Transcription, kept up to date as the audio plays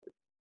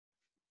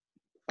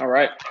All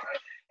right.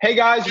 Hey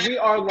guys, we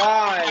are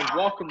live.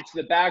 Welcome to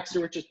the Bags to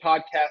Riches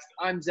podcast.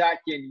 I'm Zach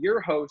Yin, your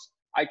host.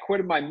 I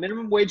quitted my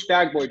minimum wage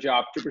bag boy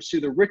job to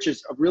pursue the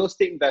riches of real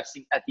estate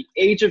investing at the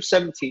age of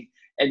 17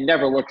 and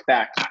never looked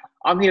back.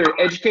 I'm here to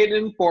educate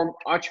and inform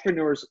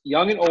entrepreneurs,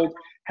 young and old,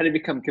 how to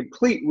become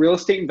complete real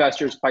estate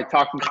investors by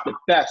talking to the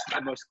best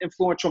and most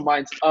influential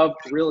minds of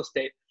real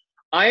estate.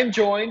 I am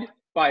joined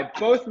by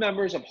both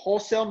members of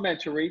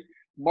Wholesalementrary,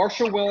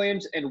 Marshall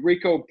Williams and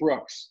Rico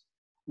Brooks.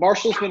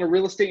 Marshall's been a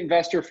real estate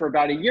investor for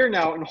about a year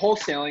now in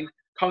wholesaling,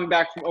 coming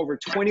back from over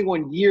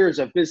 21 years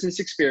of business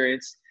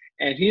experience.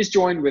 And he's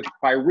joined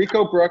by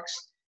Rico Brooks,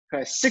 who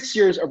has 6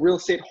 years of real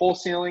estate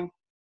wholesaling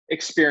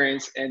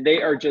experience. And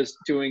they are just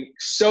doing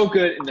so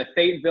good in the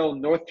Fayetteville,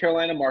 North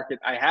Carolina market.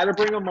 I had to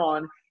bring them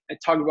on and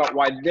talk about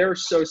why they're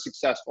so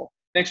successful.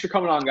 Thanks for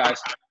coming on,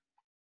 guys.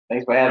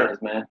 Thanks for having us,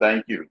 man.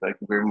 Thank you. Thank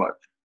you very much.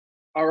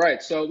 All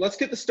right. So let's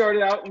get this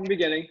started out in the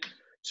beginning.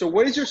 So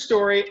what is your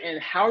story and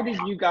how did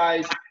you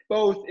guys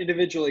both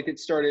individually get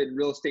started in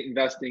real estate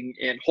investing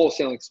and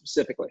wholesaling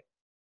specifically?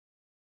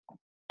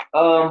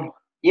 I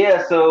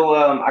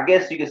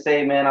guess you could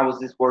say, man, I was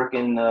just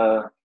working,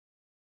 a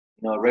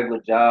regular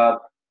job,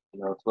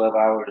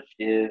 12-hour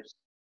shifts.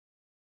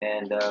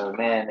 And,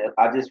 man,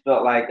 I just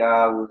felt like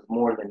I was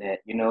more than that,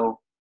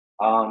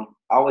 I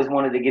always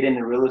wanted to get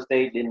into real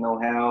estate, didn't know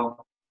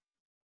how.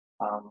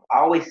 I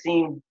always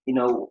seemed,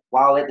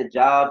 while at the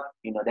job,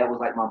 that was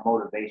like my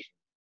motivation.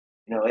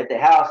 At the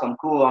house, I'm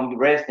cool, I'm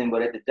resting,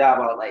 but at the job,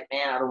 I was like,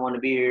 man, I don't want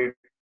to be here.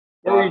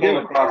 What were you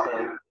doing?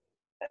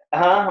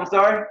 I'm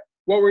sorry?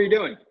 What were you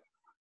doing?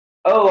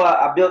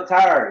 I built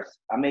tires.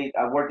 I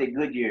worked at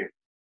Goodyear.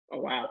 Oh,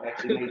 wow. I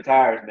actually made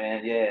tires,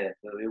 man. Yeah.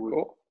 So it was,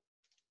 cool.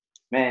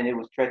 Man, it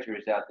was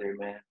treacherous out there,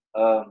 man.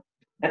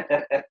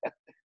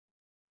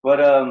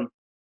 But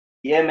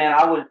yeah, man,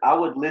 I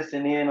would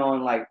listen in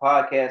on like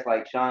podcasts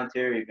like Sean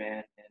Terry,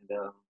 man, and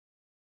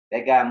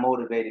that guy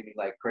motivated me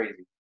like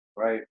crazy,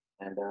 right?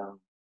 And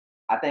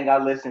I think I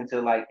listened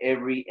to like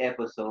every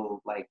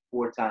episode like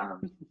 4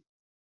 times.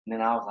 And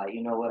then I was like,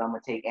 you know what? I'm going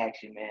to take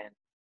action, man.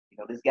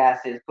 This guy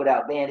says put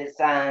out bandit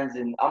signs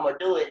and I'm going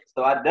to do it.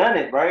 So I done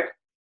it, right?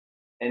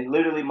 And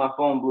literally my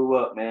phone blew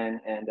up, man.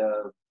 And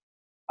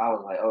I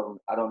was like, oh,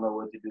 I don't know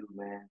what to do,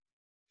 man.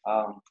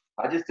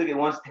 I just took it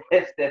one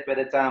step at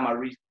a time. I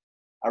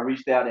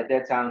reached out at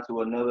that time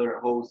to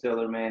another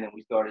wholesaler, man, and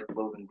we started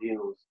closing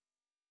deals.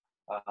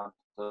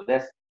 So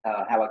that's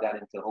how I got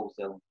into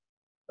wholesaling.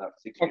 About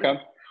 6 years.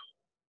 Okay.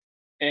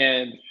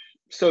 And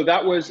so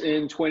that was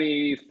in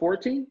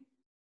 2014?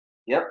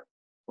 Yep.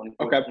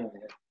 2014.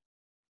 Okay.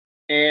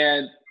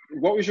 And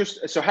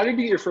so how did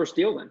you get your first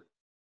deal then?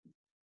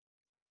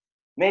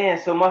 Man,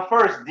 so my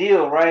first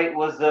deal, right,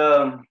 was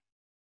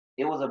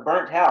it was a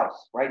burnt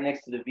house right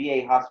next to the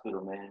VA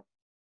hospital, man.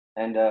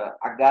 And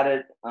I got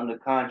it under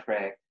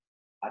contract,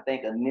 I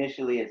think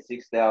initially at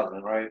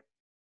 $6,000, right?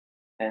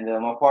 And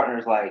my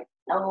partner's like,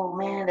 oh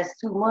man, that's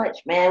too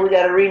much, man. We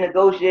gotta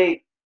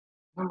renegotiate.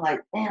 I'm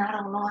like, man, I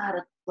don't know how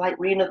to like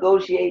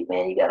renegotiate,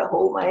 man. You gotta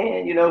hold my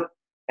hand,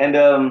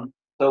 And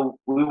so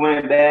we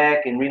went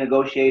back and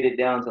renegotiated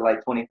down to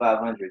like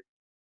 $2,500.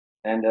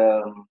 And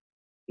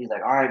he's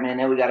like, all right, man,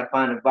 now we gotta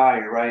find a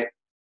buyer, right?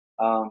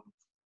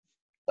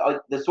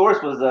 The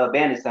source was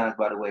bandit signs,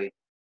 by the way.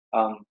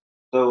 Found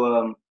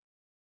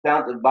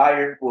the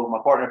buyer. Well, my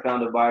partner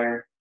found a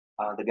buyer.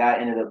 The guy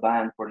ended up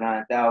buying for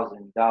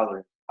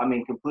 $9,000.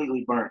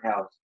 Completely burnt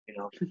house,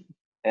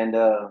 And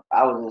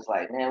I was just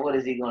like, man, what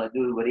is he gonna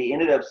do? But he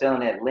ended up selling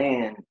that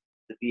land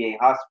to the VA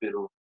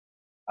hospital.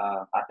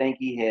 I think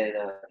he had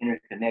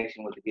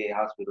interconnection with the VA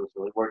hospital,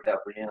 so it worked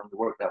out for him. It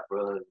worked out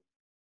for us.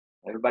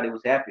 Everybody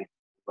was happy.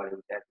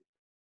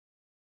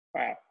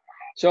 Wow.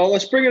 So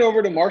let's bring it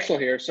over to Marshall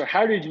here. So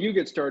how did you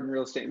get started in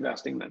real estate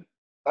investing then?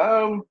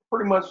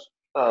 Pretty much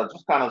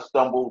just kind of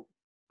stumbled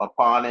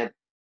upon it.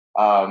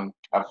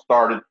 I've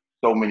started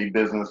so many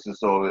businesses,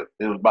 so it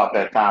was about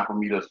that time for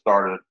me to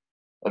start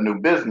a new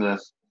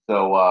business.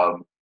 So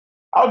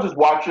I was just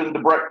watching The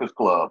Breakfast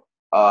Club,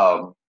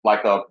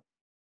 like a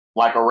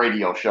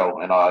radio show,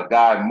 and a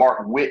guy,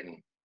 Mark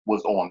Whitten,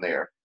 was on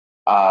there.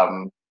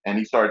 And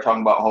he started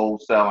talking about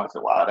wholesale. I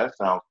said, wow, that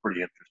sounds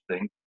pretty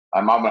interesting.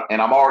 I'm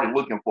already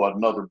looking for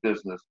another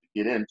business to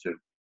get into.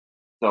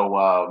 So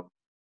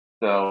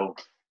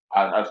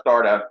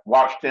I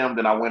watched him,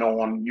 then I went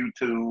on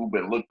YouTube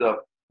and looked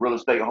up real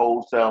estate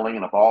wholesaling,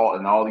 and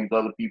all these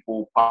other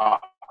people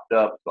popped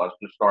up. So I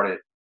just started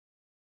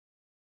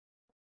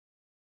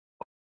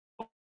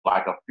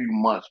like a few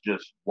months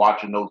just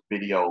watching those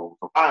videos.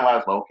 So finally I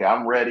was like, okay,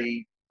 I'm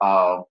ready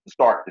to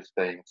start this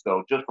thing.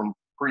 So just from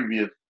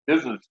previous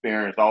business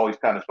experience, I always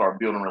kind of start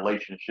building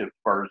relationships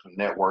first and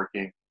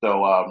networking.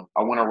 So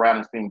I went around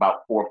and seen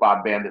about 4 or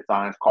 5 bandit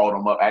signs, called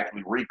them up.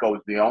 Actually, Rico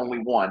is the only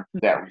one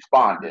that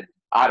responded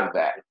out of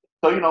that.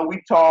 So,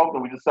 we talked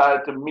and we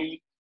decided to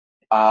meet,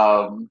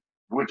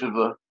 which is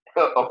a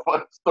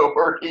fun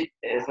story.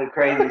 It's a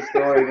crazy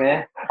story,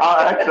 man.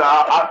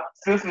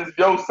 Since it's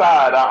your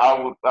side,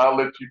 I'll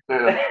let you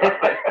tell.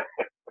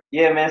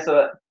 Yeah, man.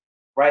 So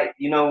right?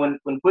 You know,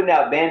 when putting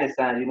out bandit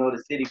signs, you know,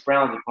 the city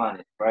frowns upon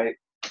it, right?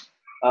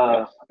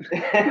 Uh,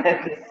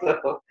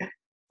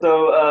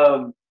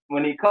 so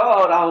when he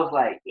called, I was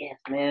like, yes,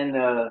 man.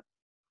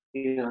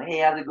 You know, hey,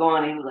 how's it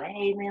going? He was like,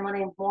 hey, man, my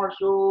name's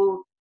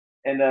Marshall,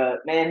 and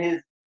man,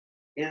 his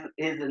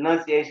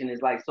enunciation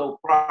is like so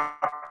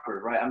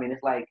proper, right? I mean,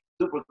 it's like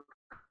super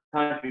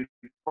country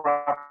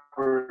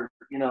proper,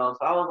 you know.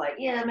 So I was like,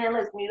 yeah, man,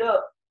 let's meet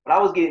up. But I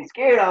was getting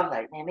scared. I was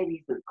like, man, maybe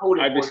he's the code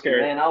I'd be enforcement,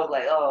 scared. man. I was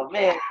like, oh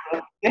man.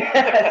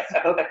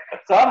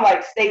 so I'm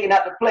like staking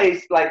out the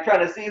place, like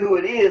trying to see who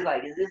it is.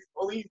 Like, is this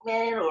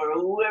policeman or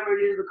whoever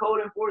it is, the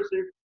code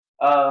enforcer?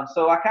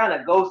 So I kind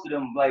of ghosted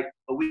him like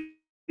a week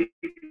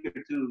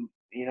or two,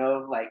 you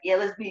know, like, yeah,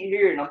 let's be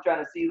here. And I'm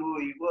trying to see who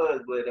he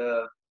was, but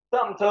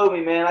something told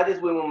me, man. I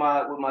just went with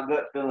my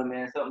gut feeling,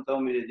 man. Something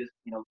told me to just,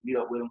 you know, meet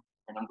up with him,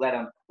 and I'm glad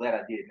I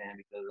did, man,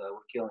 because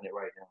we're killing it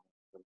right now.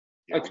 So,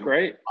 That's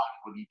great.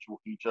 What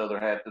each other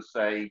had to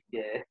say.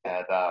 yeah.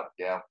 And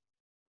yeah,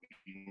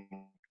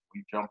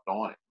 we jumped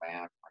on it,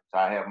 man.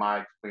 I have my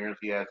experience.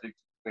 He has his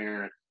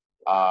experience.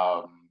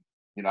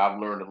 You know, I've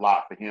learned a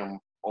lot from him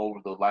over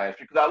the last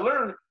year because I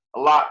learned a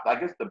lot, I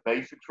guess, the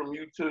basics from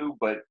you too.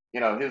 But you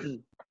know, his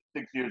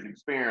 6 years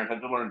experience, I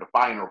just learned the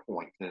finer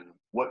points and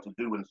what to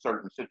do in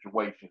certain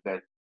situations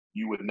that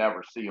you would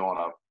never see on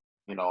on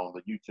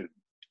the YouTube.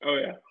 Oh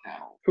yeah.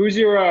 Channel.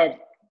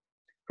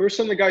 Who are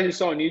some of the guys you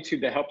saw on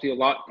YouTube that helped you a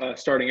lot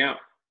starting out?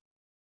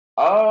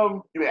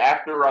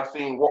 After I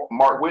seen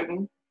Mark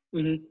Whitten.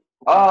 Mm-hmm.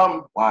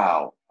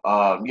 Wow.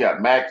 Yeah,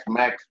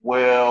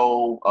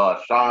 Maxwell,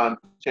 Sean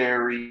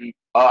Terry.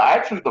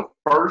 Actually, the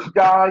first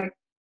guy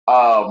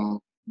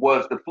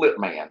was the Flip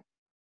Man.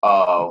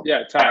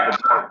 Yeah, Ty.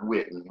 Mark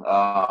Whitten.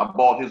 I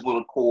bought his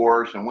little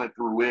course and went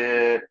through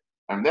it,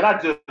 and then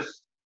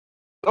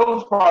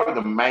those probably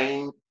the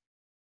main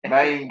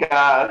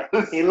guys.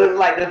 He looked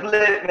like the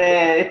Flip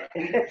Man.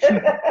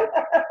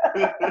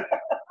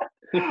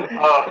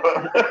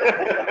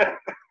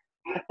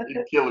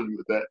 You're killing me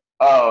with that.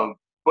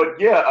 But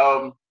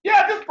yeah,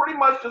 just pretty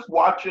much just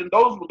watching.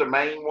 Those were the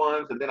main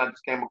ones, and then I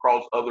just came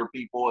across other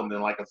people, and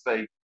then like I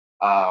say,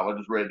 I was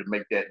just ready to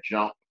make that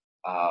jump.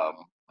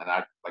 And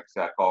I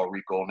called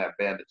Rico on that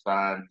bandit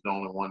sign. He's the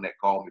only one that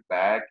called me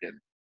back, and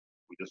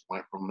we just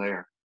went from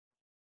there.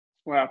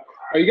 Wow.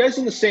 Are you guys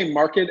in the same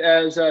market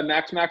as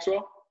Max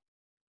Maxwell?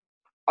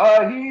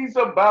 He's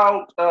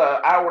about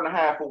an hour and a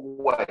half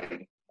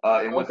away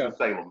in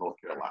Winston-Salem, North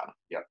Carolina.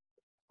 Yep.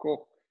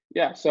 Cool.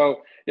 Yeah.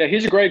 So yeah,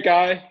 he's a great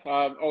guy.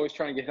 Always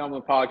trying to get him on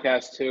the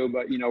podcast too,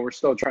 but you know, we're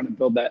still trying to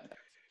build that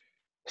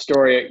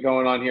story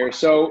going on here.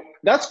 So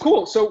that's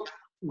cool. So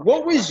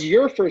what was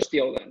your first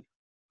deal then?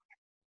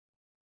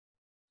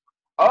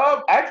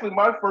 Actually,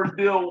 my first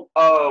deal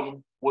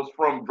was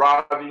from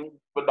driving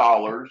for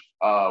dollars.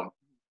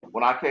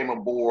 When I came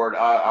aboard,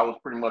 I was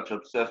pretty much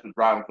obsessed with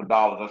driving for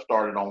dollars. I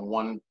started on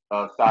one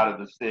side of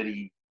the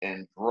city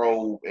and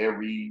drove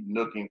every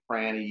nook and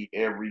cranny,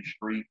 every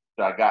street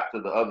till I got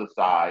to the other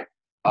side.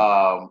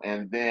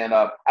 And then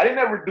I didn't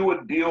ever do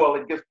a deal,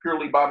 I guess,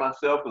 purely by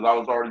myself because I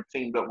was already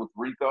teamed up with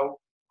Rico.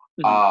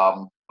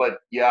 Mm-hmm. But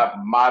yeah,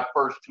 my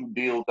first two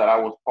deals that I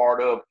was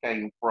part of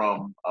came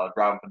from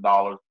driving for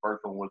dollars.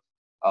 First one was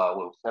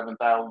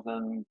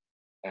 7,000,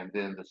 and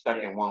then the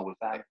second one was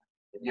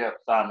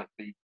Simon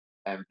fee.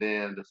 And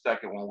then the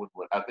second one was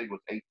I think it was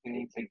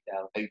 18,000.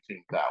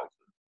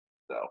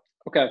 So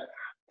okay.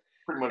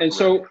 Pretty much. And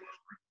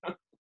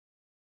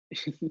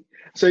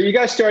so you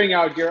guys starting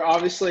out here,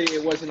 obviously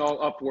it wasn't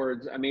all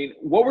upwards. I mean,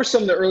 what were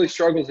some of the early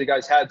struggles you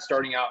guys had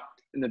starting out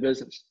in the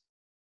business?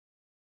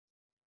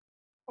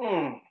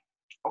 I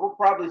would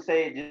probably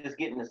say just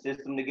getting the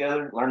system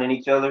together, learning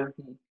each other.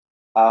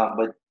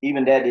 But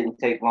even that didn't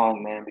take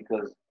long, man,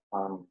 because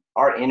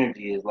our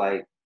energy is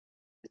like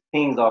it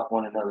pings off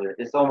one another.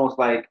 It's almost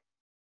like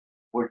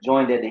we're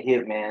joined at the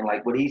hip, man.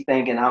 Like what he's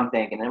thinking, I'm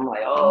thinking. And I'm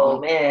like, oh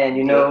man,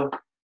 you know,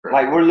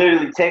 like we're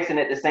literally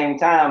texting at the same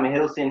time, and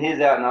he'll send his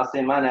out, and I'll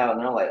send mine out,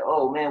 and I'm like,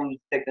 oh man, we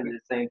were texting at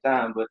the same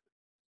time. But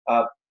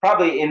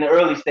probably in the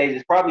early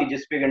stages, probably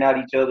just figuring out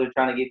each other,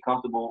 trying to get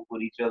comfortable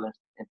with each other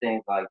and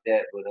things like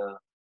that. But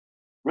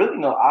really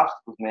no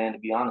obstacles, man. To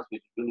be honest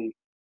with you, really,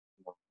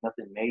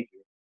 nothing major.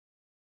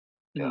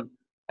 Yeah,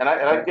 and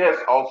I guess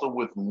also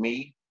with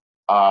me,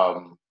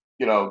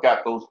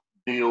 got those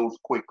deals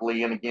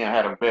quickly, and again, I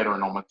had a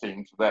veteran on my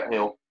team, so that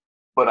helped.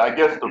 But I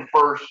guess the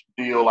first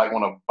deal, like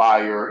when a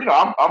buyer,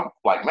 I'm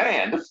like,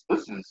 man, this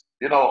is,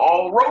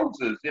 all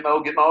roses,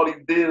 getting all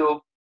these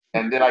deals.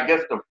 And then I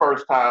guess the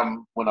first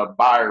time when a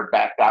buyer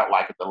backed out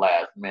like at the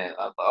last minute,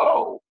 I was like,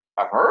 oh,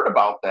 I've heard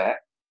about that,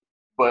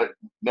 but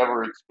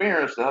never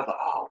experienced it. I was like,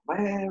 oh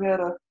man,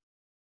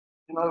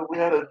 we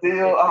had a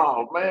deal.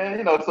 Oh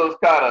man, so it's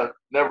kind of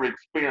never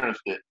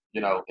experienced it,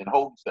 in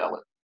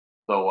wholesaling.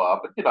 So,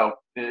 but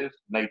it's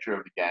nature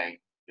of the game,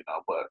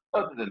 but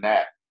other than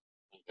that,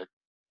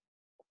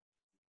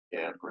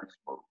 pretty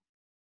smooth.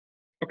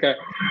 Okay.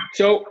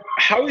 So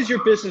how is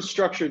your business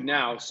structured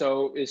now?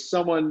 So is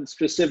someone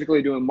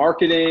specifically doing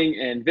marketing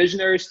and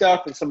visionary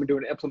stuff and someone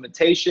doing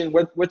implementation?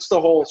 What's the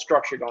whole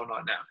structure going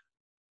on now?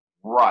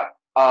 Right.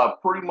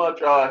 Pretty much,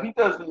 he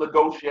does the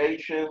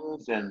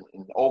negotiations and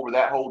over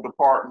that whole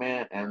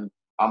department, and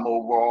I'm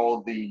over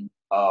all the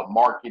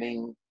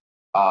marketing.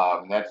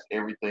 That's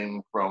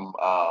everything from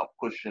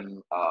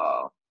pushing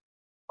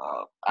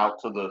out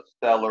to the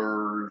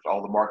sellers,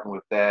 all the marketing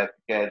with that,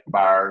 cash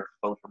buyers,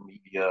 social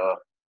media,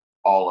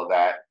 all of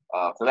that.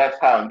 So that's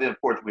how, and then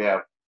of course we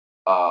have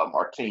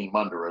our team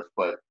under us,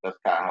 but that's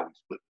kind of how we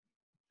split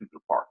the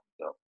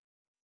departments up.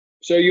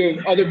 So you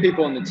have other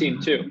people on the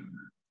team too?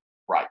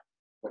 Right.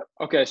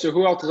 Okay, so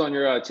who else is on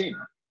your team?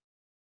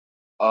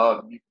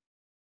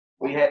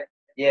 We have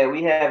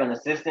an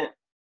assistant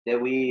that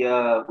we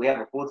have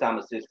a full-time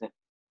assistant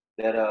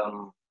that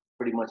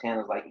pretty much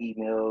handles like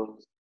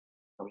emails,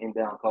 some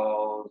inbound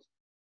calls,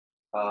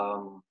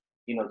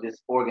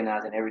 just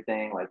organizing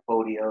everything like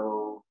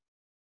podio,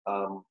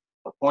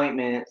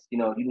 appointments,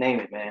 you name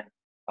it, man.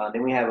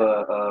 Then we have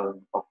a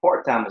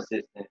part-time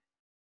assistant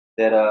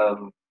that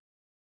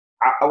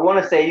I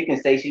want to say, you can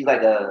say she's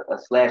like a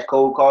slash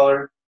cold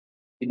caller.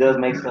 She does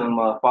make some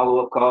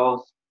follow-up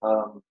calls.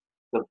 So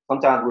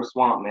sometimes we're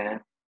swamped,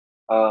 man.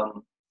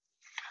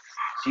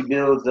 She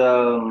builds,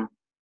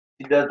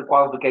 she does the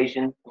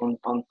qualification on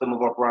some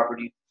of our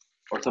properties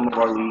or some of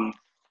our leads.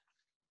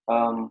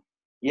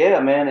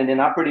 Yeah, man. And then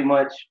I pretty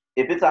much,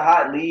 if it's a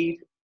hot lead,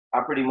 I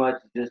pretty much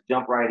just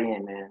jump right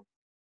in, man,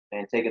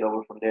 and take it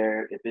over from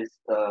there. If it's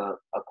a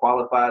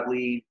qualified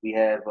lead, we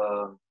have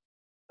a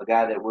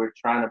guy that we're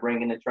trying to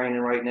bring into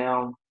training right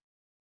now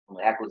on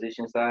the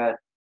acquisition side.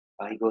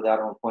 He goes out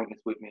on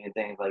appointments with me and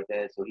things like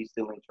that, so he's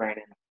still in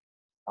training.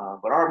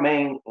 But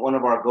one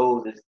of our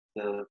goals is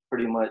to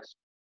pretty much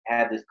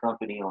have this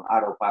company on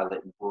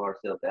autopilot and pull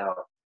ourselves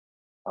out.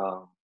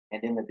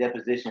 And then the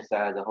deposition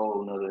side is a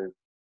whole nother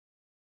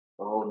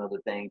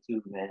thing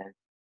too, man.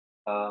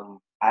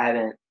 I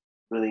haven't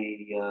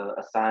really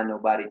assigned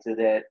nobody to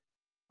that,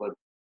 but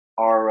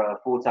our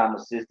full-time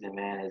assistant,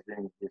 man, has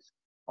been just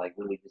like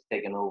really just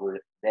taking over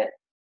that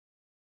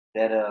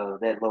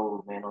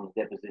load, man, on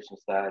the deposition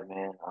side,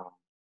 man.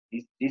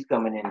 He's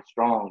coming in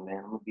strong, man.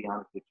 I'm gonna be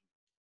honest with you.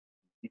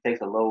 She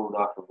takes a load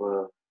off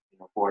of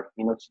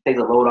she takes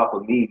a load off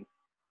of me,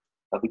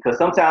 because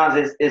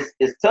sometimes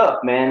it's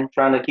tough, man,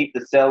 trying to keep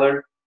the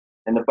seller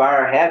and the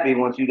buyer happy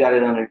once you got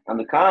it under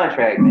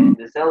contract, man.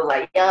 The seller's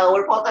like, yo,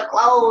 we're supposed to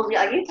close.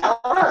 Like, you told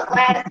us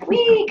last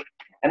week.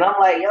 And I'm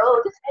like, yo,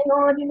 just hang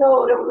on,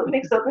 there was a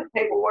mix up in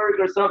paperwork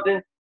or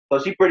something. So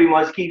she pretty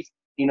much keeps,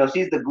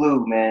 she's the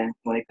glue, man,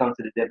 when it comes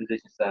to the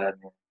deposition side,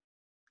 man.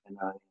 And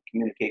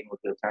communicating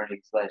with the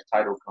attorney /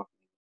 title company,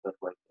 stuff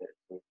like that.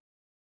 So,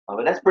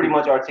 but that's pretty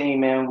much our team,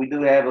 man. We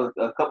do have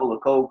a couple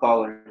of cold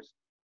callers,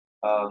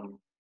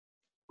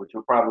 which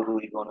we're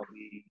probably going to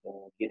be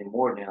getting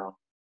more now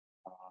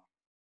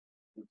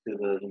due to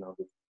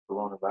the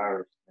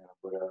coronavirus now.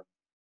 But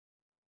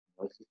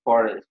it's just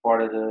part of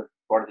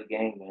the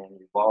game, man.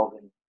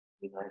 Evolving,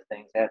 as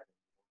things happen.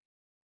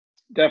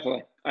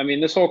 Definitely. I mean,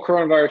 this whole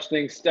coronavirus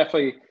thing's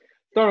definitely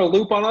thrown a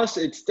loop on us.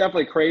 It's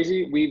definitely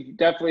crazy. We've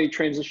definitely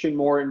transitioned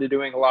more into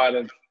doing a lot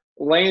of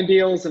land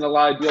deals and a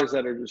lot of deals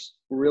that are just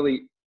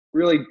really,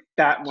 really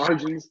fat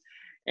margins.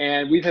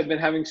 And we've been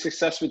having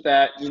success with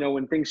that.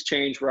 When things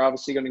change, we're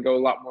obviously going to go a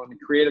lot more on the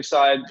creative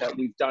side that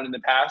we've done in the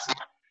past.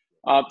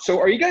 So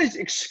are you guys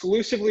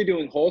exclusively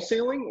doing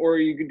wholesaling, or are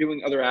you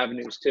doing other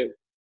avenues too?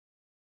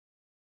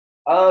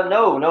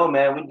 No,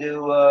 man. We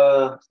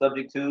do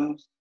subject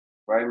twos,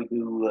 right? We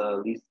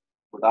do lease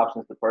with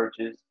options to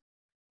purchase,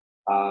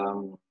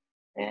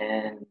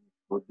 and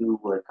we'll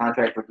do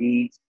contract for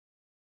deeds.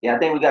 Yeah, I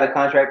think we got a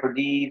contract for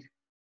deed.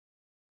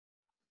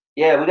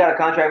 Yeah, we got a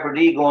contract for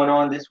deed going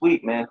on this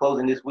week, man.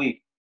 Closing this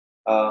week.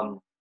 Yeah,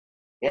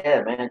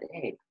 man.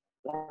 Hey,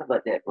 how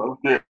about that, bro?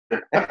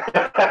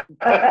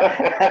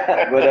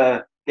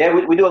 But yeah,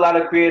 we do a lot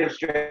of creative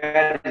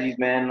strategies,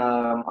 man.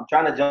 I'm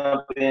trying to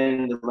jump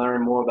in to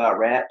learn more about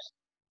raps.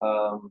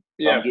 I'm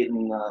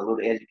getting a little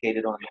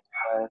educated on that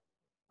side.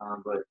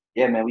 But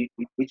yeah, man, we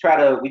try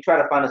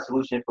to find a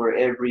solution for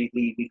every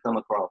lead we come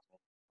across.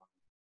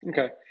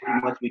 Okay.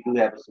 Pretty much, we do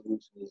have a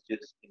solution. It's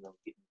just getting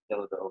the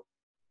seller to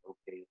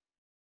okay.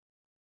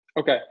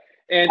 Okay.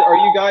 And are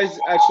you guys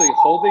actually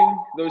holding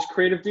those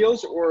creative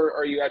deals, or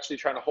are you actually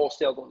trying to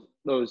wholesale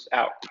those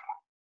out?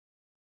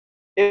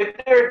 If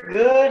they're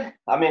good,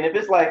 I mean, if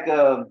it's like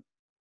too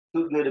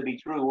good to be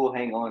true, we'll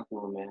hang on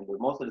to them, man.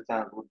 But most of the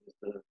time, we'll just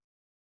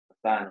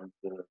assign them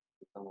to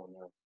someone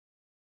else.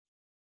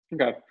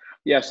 Okay.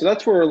 Yeah. So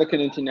that's what we're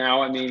looking into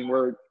now. I mean,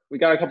 we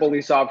got a couple of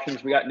lease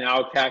options. We got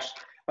now cash.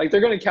 Like,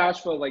 they're going to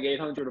cash flow like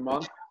 $800 a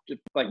month,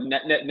 just like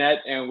net,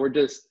 and we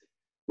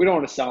don't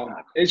want to sell them.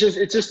 It's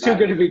just too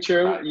good to be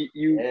true.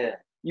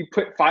 You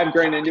put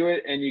 $5,000 into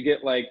it and you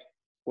get like,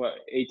 what,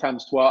 8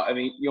 times 12. I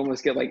mean, you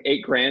almost get like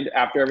 $8,000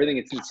 after everything.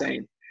 It's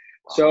insane.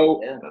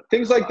 So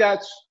things like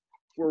that's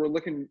where we're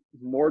looking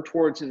more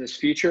towards in this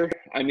future.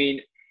 I mean,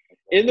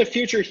 in the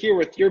future here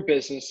with your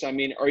business, I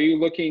mean, are you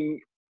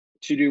looking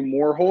to do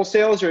more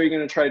wholesales, or are you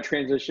going to try to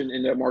transition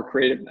into more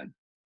creative then?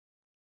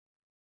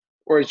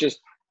 Or is just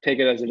take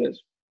it as it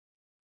is?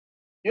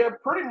 Yeah,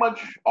 pretty much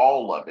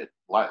all of it.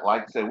 like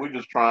I said, we're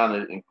just trying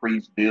to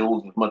increase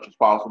deals as much as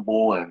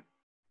possible, and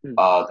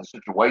the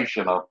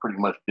situation will pretty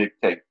much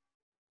dictate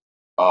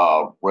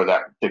where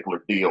that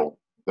particular deal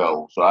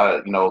goes.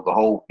 So the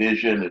whole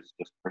vision is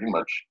just pretty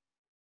much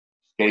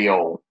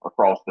scale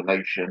across the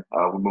nation.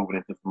 We're moving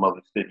into some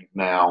other cities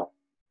now,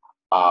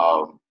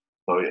 so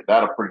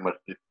that'll pretty much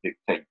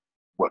dictate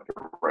what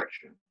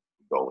direction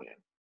we go in.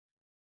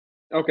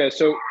 Okay,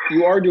 so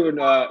you are doing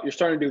you're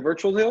starting to do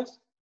virtual deals?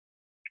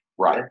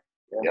 Right.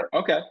 Yeah. Yep.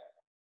 Okay.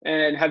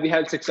 And have you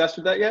had success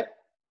with that yet?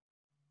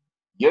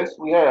 Yes,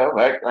 we have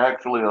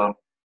actually.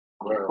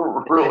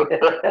 Really,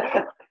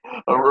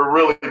 a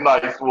really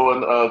nice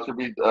one. Should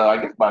be, I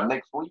guess, by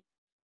next week.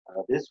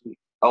 This week.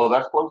 Oh,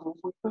 that's close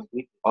this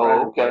week.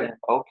 Oh, Friday,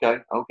 okay.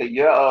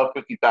 Yeah,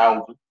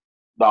 $50,000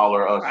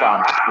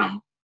 assignment fee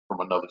from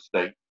another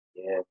state.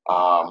 Yeah.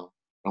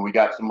 And we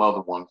got some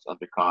other ones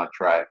under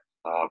contract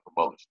from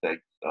other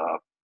states. So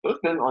it's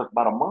been like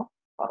about a month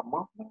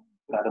now.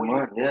 About a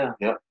month, yeah.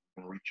 Yep,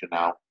 been reaching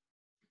out.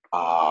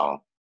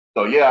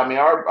 So yeah, I mean,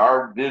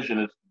 our vision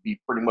is to be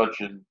pretty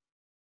much in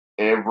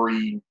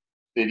every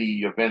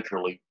city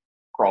eventually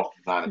across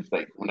the United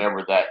States,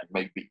 whenever that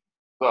may be.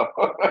 So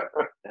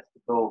that's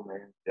the goal,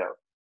 man. Yeah.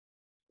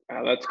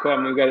 Wow, that's cool. I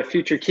mean, we've got a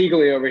future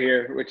Keegley over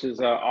here, which is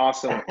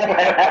awesome.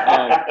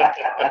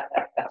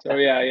 So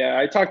yeah.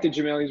 I talked to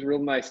Jamil. He's a real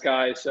nice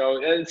guy.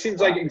 So it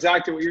seems like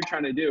exactly what you're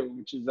trying to do,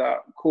 which is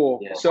cool.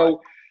 Yeah,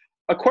 so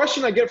a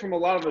question I get from a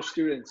lot of our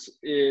students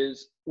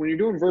is when you're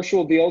doing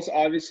virtual deals,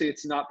 obviously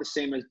it's not the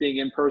same as being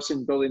in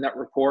person, building that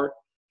rapport.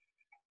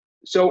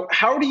 So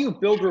how do you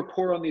build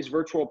rapport on these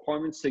virtual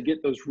appointments to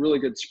get those really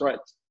good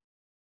spreads?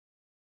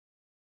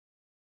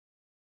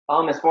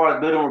 As far as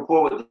building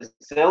rapport with the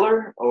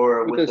seller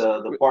or with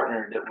the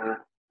partner that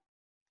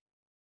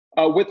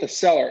we're with the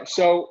seller.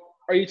 So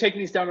are you taking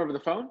these down over the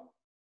phone?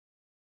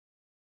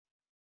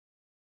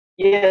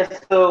 Yeah,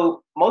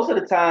 so most of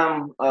the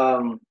time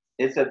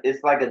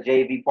it's like a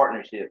JV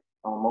partnership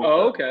on most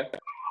okay.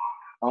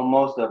 On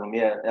most of them,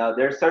 yeah.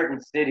 There are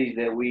certain cities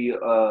that we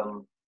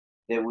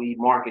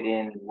market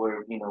in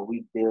where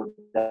we deal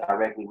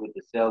directly with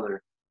the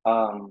seller.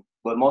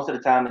 But most of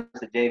the time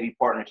it's a JV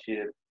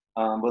partnership.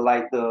 But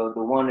like the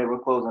one that we're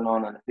closing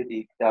on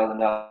the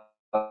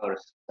 $50,000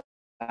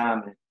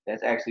 assignment,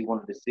 that's actually one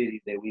of the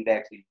cities that we've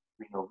actually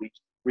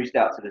reached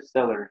out to the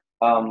seller.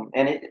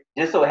 And it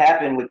just so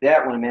happened with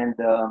that one, man,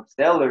 the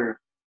seller.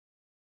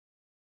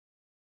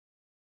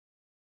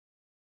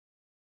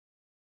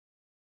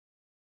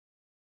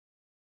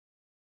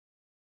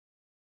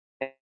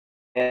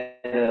 I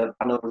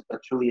don't know if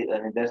it's truly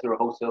an investor or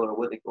wholesaler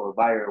or a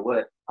buyer or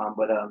what,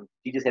 but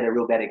she just had a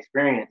real bad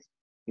experience,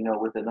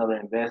 with another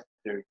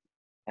investor,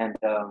 and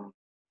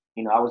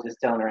I was just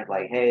telling her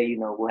like, hey,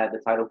 we'll have the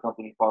title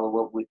company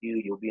follow up with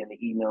you. You'll be in the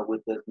email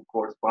with us, the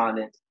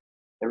correspondence.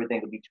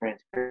 Everything will be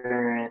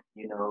transparent,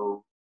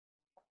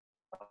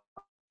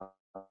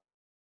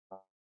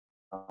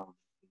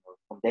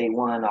 from day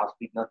one, I'll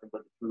speak nothing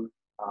but the truth,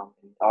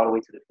 and all the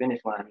way to the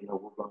finish line. We're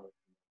going to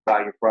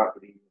buy your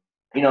property.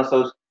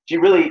 So she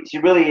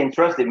really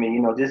entrusted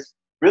me. Just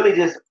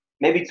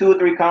maybe 2 or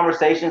 3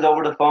 conversations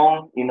over the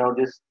phone.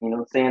 Just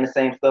saying the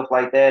same stuff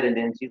like that, and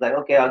then she's like,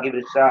 okay, I'll give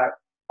it a shot.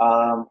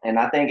 And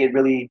I think it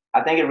really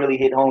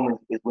hit home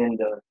is when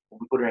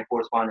we put her in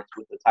correspondence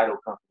with the title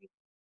company.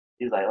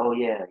 She was like, oh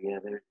yeah,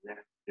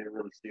 they're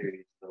really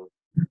serious. So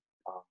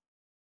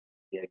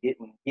yeah,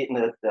 getting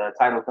the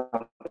title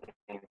company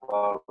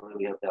involved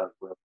really helped out as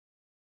well.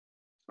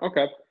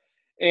 Okay.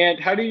 And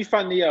how do you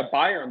find the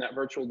buyer on that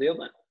virtual deal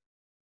then?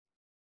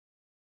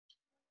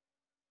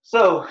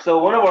 So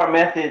one of our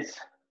methods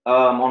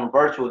on a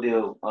virtual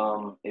deal,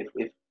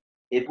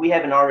 if we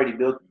haven't already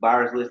built a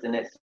buyers list in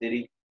that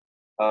city,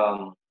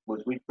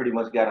 which we pretty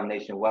much got them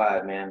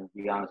nationwide, man,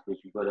 to be honest with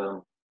you. But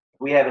if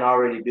we haven't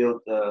already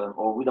built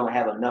or we don't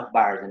have enough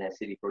buyers in that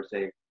city per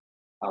se,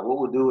 what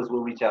we'll do is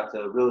we'll reach out to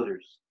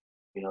realtors.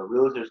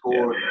 Realtors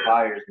hoard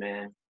buyers,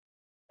 man.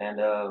 And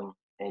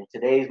in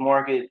today's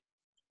market,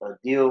 a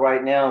deal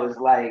right now is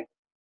like,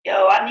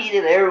 yo, I need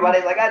it.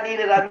 Everybody's like, I need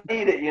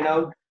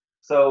it.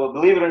 So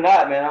believe it or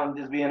not, man, I'm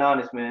just being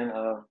honest, man.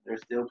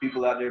 There's still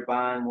people out there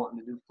buying, wanting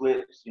to do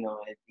flips, and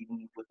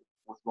even with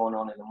what's going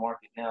on in the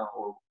market now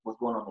or what's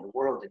going on in the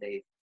world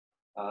today.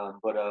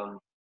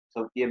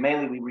 So yeah,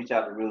 mainly we reach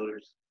out to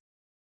realtors.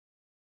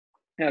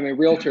 Yeah, I mean,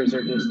 realtors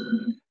are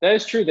that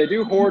is true. They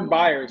do hoard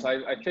buyers.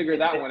 I figured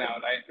that one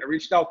out. I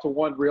reached out to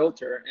one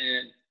realtor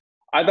and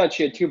I thought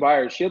she had 2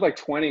 buyers. She had like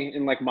 20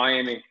 in like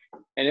Miami,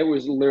 and it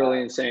was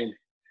literally insane.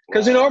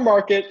 Because in our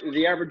market,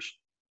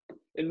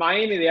 in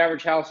Miami, the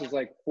average house is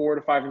like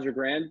 $400,000 to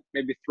 $500,000,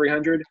 maybe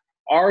 300.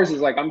 Ours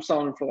is like, I'm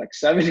selling them for like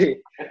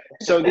 70.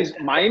 So these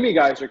Miami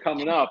guys are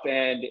coming up,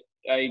 and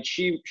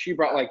she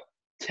brought like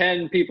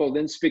 10 people,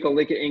 didn't speak a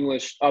lick of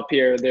English up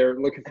here. They're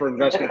looking for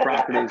investment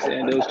properties,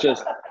 and it was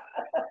just,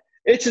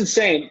 it's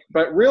insane.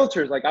 But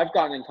realtors, like I've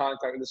gotten in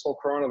contact with this whole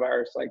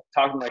coronavirus, like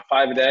talking like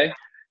 5 a day,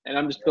 and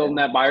I'm just building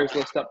that buyer's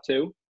list up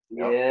too.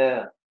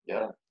 Yeah.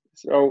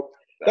 So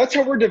that's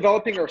how we're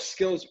developing our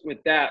skills with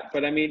that.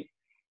 But I mean,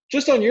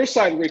 Just on your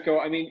side, Rico,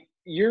 I mean,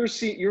 you're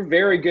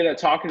very good at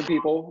talking to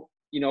people,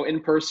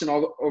 in person,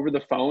 all over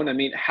the phone. I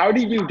mean, how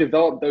do you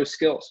develop those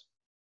skills?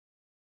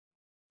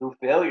 Through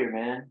failure,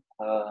 man.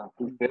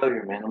 Through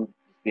failure, man. I'm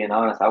just being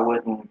honest.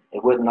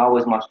 It wasn't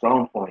always my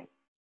strong point.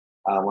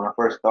 When I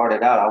first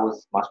started out,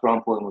 my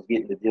strong point was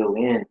getting the deal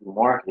in through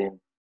marketing,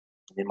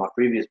 and then my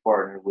previous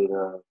partner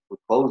would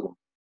close them.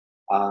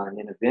 And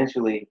then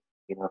eventually,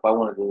 if I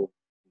wanted to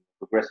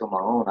progress on my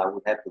own, I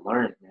would have to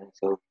learn it, man.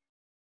 So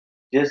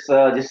just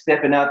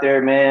stepping out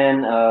there,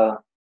 man. And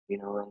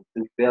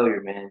through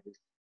failure, man.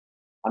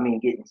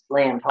 Getting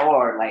slammed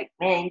hard. Like,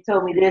 man, you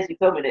told me this, you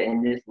told me that,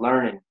 and just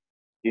learning.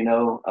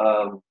 So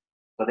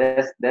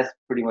that's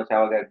pretty much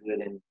how I got good.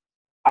 And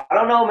I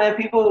don't know, man.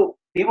 People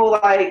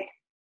like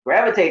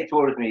gravitate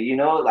towards me.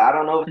 I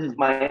don't know if it's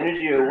my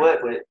energy or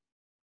what, but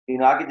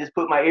I could just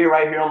put my ear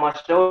right here on my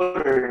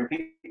shoulder, and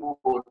people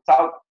will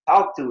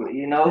talk to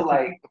it.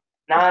 Like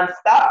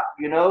nonstop.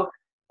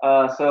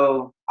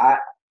 So I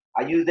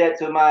use that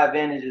to my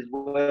advantage as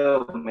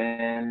well,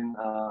 man.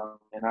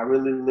 And I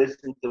really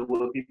listen to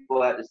what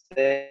people have to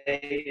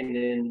say, and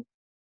then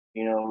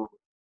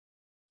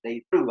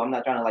they prove. I'm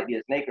not trying to like be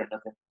a snake or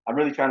nothing. I'm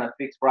really trying to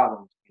fix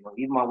problems.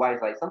 Even my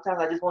wife's like,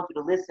 sometimes I just want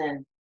you to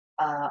listen.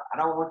 I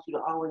don't want you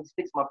to always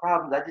fix my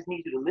problems. I just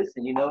need you to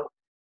listen.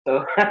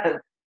 So,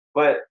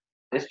 but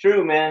it's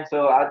true, man.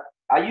 So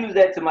I use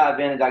that to my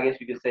advantage, I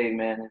guess you could say,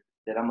 man,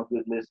 that I'm a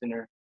good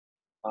listener.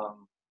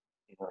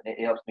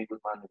 It helps me with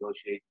my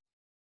negotiation.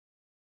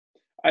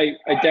 I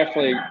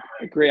definitely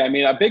agree. I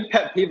mean, a big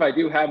pet peeve I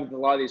do have with a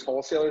lot of these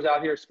wholesalers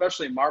out here,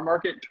 especially in our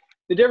market,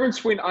 the difference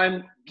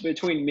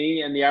between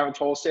me and the average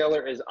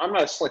wholesaler is I'm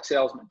not a slick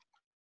salesman.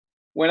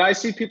 When I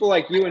see people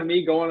like you and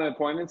me going on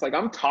appointments, like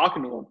I'm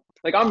talking to them,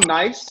 like I'm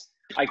nice,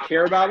 I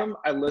care about them,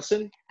 I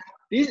listen.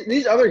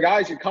 These other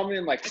guys are coming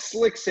in like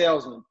slick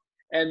salesmen,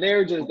 and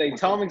they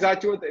tell them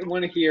exactly what they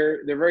want to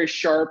hear. They're very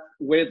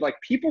sharp-witted. Like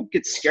people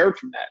get scared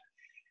from that,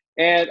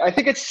 and I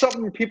think it's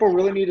something people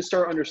really need to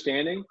start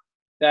understanding.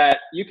 That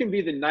you can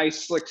be the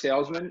nice, slick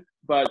salesman,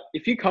 but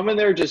if you come in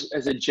there just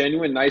as a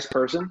genuine, nice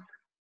person,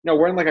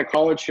 wearing like a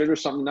collared shirt or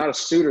something, not a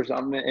suit or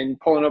something, and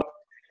pulling up,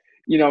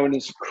 in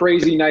these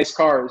crazy nice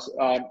cars,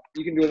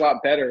 you can do a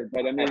lot better.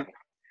 But I mean,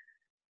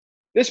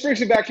 this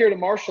brings me back here to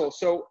Marshall.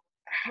 So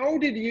how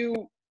did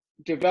you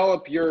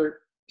develop your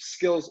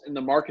skills in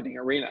the marketing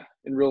arena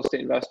in real estate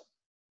investing?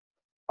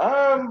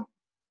 I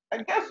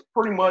guess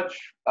pretty much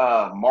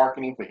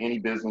marketing for any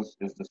business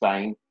is the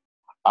same.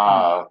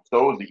 So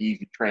it was an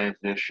easy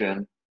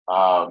transition.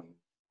 I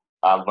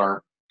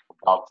learned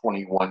about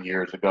 21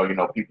 years ago,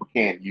 people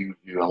can't use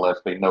you unless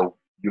they know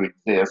you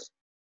exist.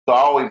 So I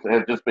always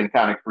have just been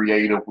kind of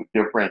creative with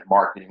different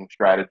marketing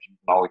strategies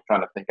and always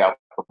trying to think out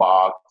the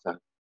box and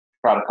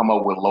try to come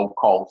up with low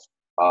cost,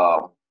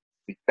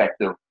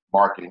 effective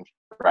marketing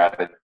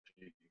strategies.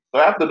 So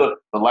after the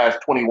last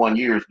 21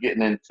 years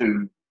getting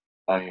into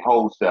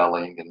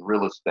wholesaling and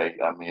real estate,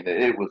 I mean,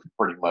 it was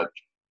pretty much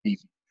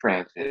easy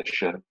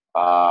transition.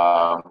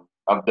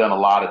 I've done a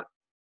lot of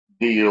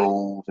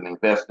deals and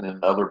investing in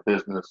other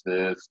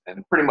businesses,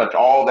 and pretty much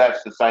all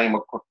that's the same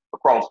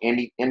across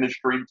any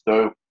industry.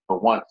 So,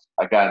 but once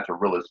I got into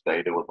real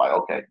estate, it was like,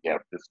 okay, yeah,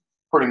 this is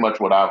pretty much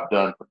what I've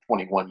done for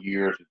 21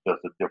 years. It's just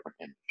a different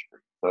industry.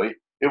 So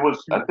it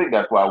was, I think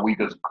that's why we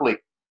just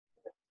clicked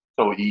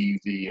so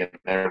easy and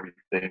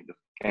everything just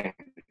came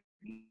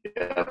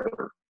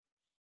together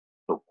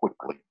so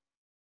quickly.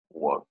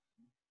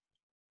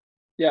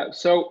 Yeah.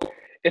 So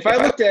if I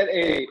looked at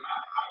a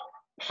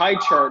pie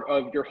chart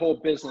of your whole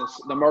business,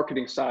 the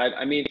marketing side,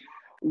 I mean,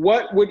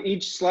 what would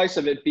each slice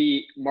of it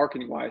be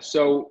marketing wise?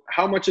 So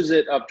how much is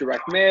it of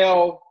direct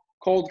mail,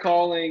 cold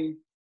calling,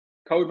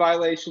 code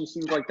violations,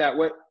 things like that?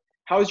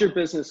 How is your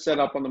business set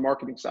up on the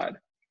marketing side?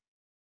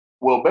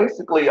 Well,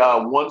 basically,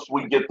 once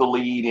we get the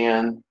lead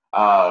in,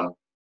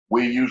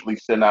 we usually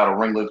send out a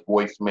ringless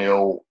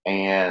voicemail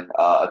and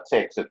a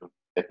text at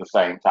the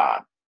same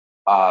time.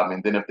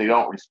 And then if they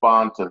don't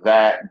respond to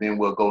that, then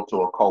we'll go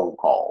to a cold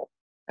call.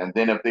 And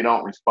then if they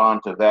don't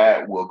respond to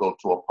that, we'll go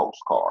to a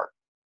postcard.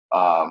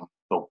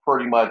 So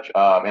pretty much,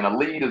 and a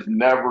lead is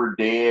never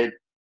dead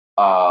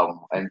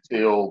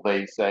until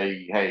they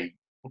say, hey,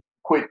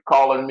 quit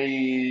calling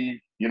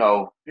me,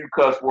 few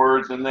cuss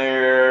words in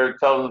there,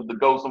 telling them to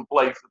go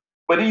someplace.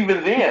 But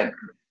even then,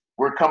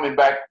 we're coming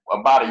back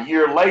about a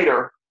year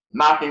later,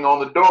 knocking on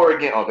the door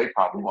again. Oh, they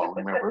probably won't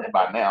remember it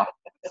by now.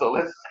 So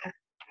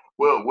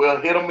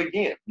we'll hit them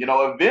again.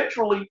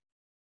 Eventually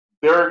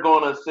they're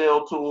gonna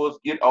sell to us,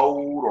 get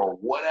old or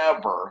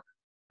whatever.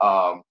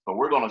 So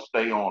we're gonna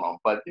stay on them.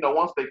 But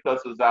once they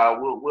cuss us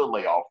out, we'll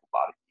lay off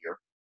about a year,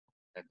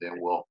 and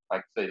then we'll,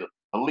 like I say,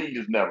 the lead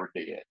is never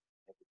dead.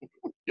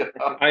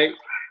 I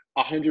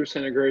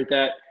 100% agree with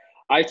that.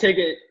 I take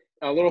it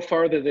a little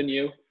farther than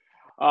you.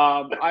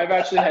 I've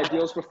actually had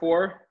deals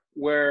before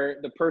where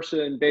the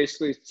person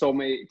basically told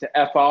me to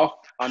F off.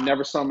 I'm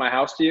never selling my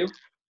house to you.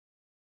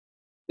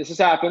 This has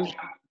happened.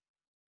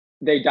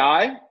 They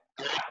die.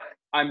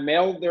 I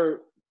mailed the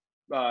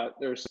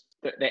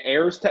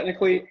heirs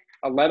technically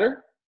a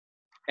letter.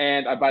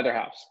 and I buy their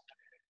house.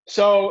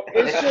 So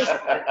it's just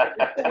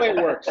it's the way it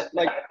works.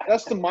 Like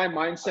that's my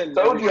mindset in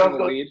Told every you I was single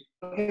gonna lead.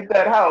 get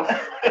that house.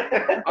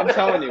 I'm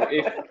telling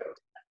you,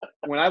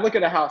 when I look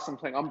at a house,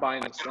 I'm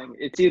buying this thing.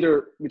 It's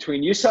either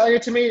between you selling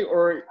it to me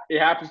or it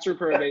happens through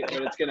probate,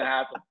 but it's going to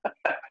happen.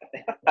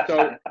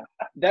 So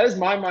that is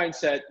my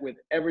mindset with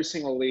every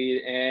single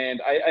lead.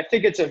 And I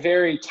think it's a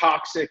very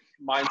toxic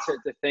mindset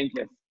to think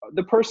if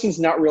the person's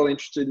not really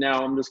interested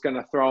now, I'm just going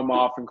to throw them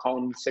off and call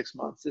them in 6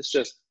 months. It's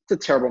a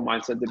terrible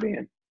mindset to be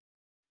in.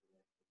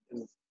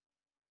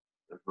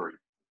 Agreed.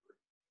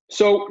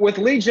 So with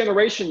lead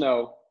generation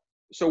though,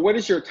 so what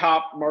is your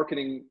top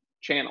marketing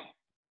channel?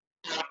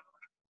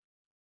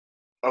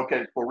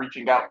 Okay, for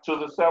reaching out to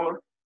the seller?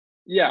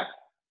 Yeah.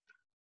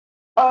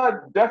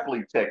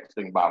 Definitely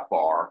texting by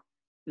far.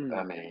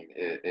 I mean,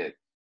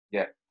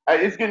 yeah.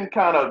 It's getting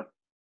kind of,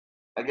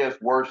 I guess,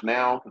 worse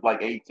now because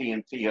like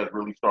AT&T has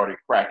really started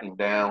cracking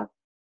down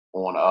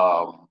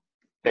on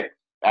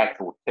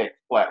actual text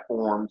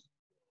platforms.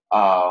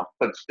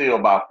 But still,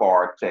 by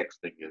far,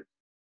 texting is.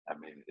 I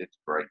mean, it's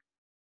great.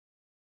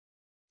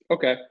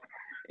 Okay.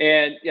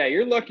 And yeah,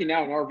 you're lucky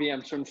now in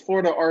RVMs. So in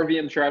Florida,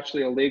 RVMs are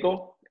actually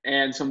illegal,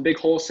 and some big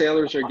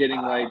wholesalers are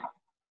getting like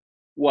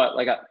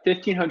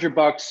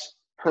 $1,500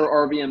 per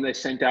RVM they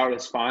sent out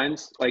as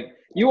fines. Like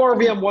you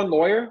RVM one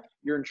lawyer,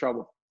 you're in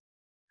trouble.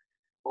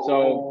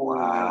 So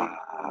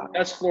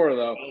that's Florida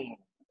though.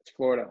 It's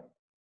Florida.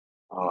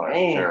 Oh, that's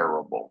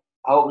terrible.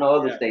 I hope no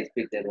other states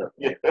pick that up.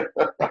 Yeah.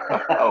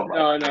 Oh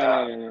my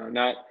No,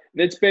 not.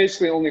 It's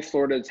basically only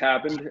Florida that's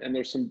happened, and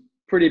there's some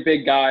pretty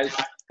big guys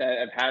that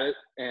have had it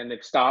and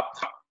they've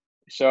stopped.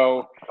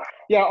 So,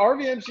 yeah,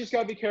 RVM's just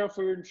got to be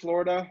careful in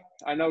Florida.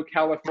 I know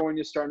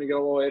California's starting to get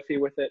a little iffy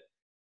with it,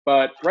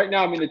 but right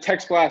now, I mean, the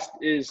text blast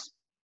it's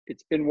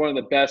been one of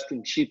the best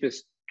and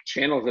cheapest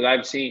channels that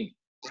I've seen.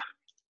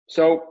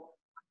 So,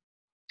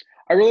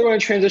 I really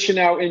want to transition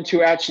now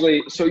into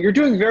so you're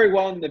doing very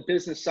well on the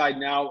business side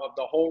now of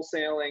the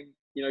wholesaling.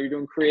 You know, you're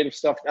doing creative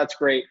stuff. That's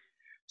great.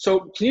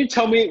 So can you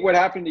tell me what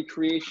happened to the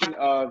creation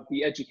of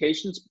the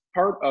education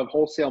part of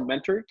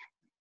Wholesalementrary?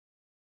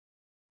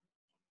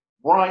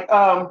 Right.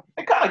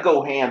 They kind of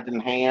go hand in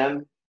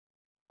hand.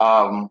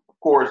 Of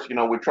course, you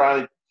know, we're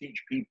trying to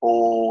teach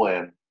people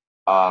and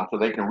so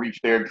they can reach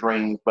their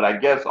dreams, but I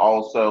guess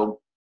also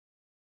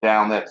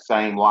down that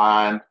same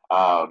line,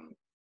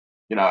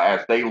 you know,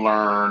 as they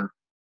learn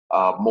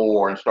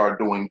more and start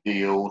doing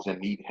deals and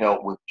need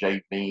help with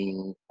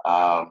JVing,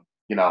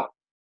 you know,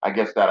 I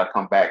guess that'll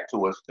come back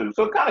to us too.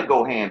 So it kind of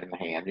go hand in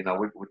hand. You know,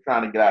 we're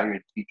trying to get out here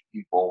and teach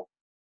people,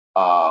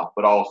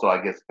 but also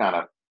I guess kind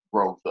of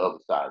grows the other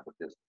side of the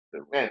business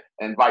too,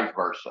 and vice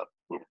versa.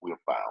 We've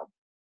found.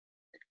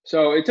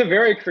 So it's a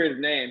very creative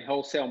name,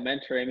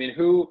 Wholesalementrary. I mean,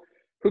 who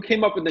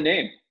came up with the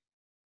name?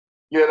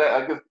 Yeah,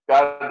 I just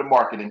got the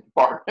marketing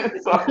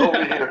department. So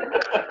over here.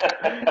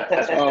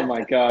 Oh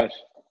my gosh.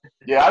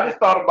 Yeah, I just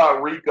thought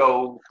about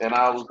Rico, and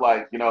I was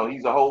like, you know,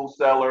 he's a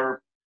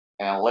wholesaler,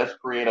 and let's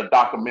create a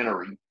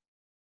documentary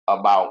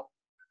about,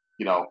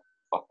 you know,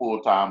 a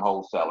full-time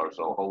wholesaler.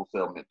 So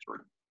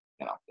Wholesalementrary,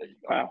 you know, there you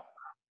go. Wow.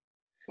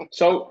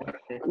 So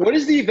what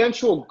is the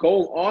eventual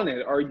goal on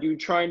it? Are you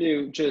trying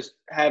to just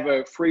have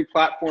a free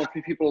platform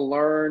for people to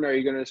learn? Are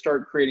you going to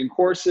start creating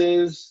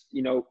courses,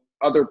 you know,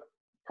 other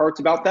parts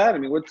about that? I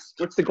mean, what's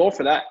the goal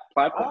for that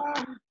platform?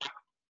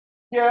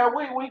 Yeah,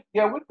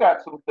 we've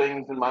got some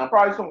things in mind,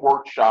 probably some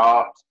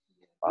workshops.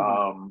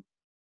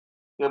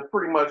 Yeah,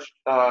 pretty much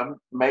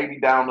maybe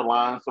down the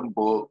line some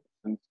books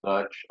and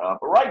such.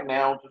 But right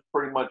now, just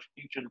pretty much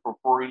teaching for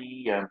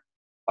free, and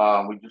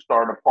we just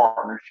started a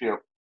partnership,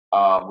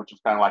 which is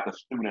kind of like a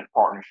student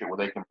partnership where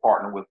they can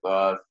partner with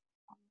us,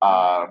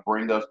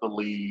 bring us the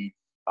lead.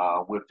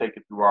 We'll take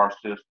it through our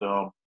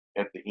system.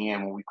 At the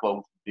end, when we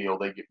close the deal,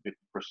 they get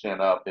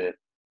 50% of it.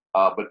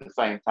 But at the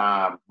same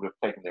time, we're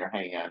taking their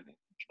hand and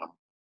teaching them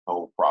the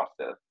whole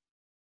process.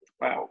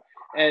 Wow.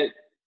 And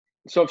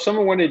so if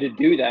someone wanted to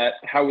do that,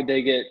 how would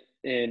they get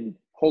in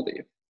hold of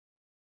you?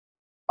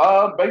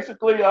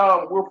 Basically,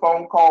 we're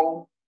phone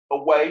call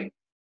away,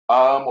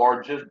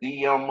 or just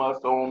DM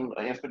us on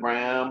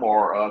Instagram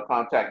or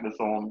contact us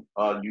on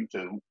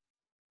YouTube.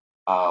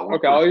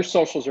 Okay, all your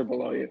socials are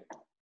below you.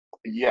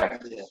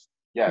 Yes,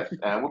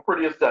 and we're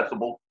pretty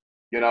accessible.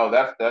 You know,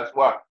 that's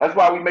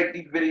why we make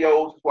these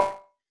videos.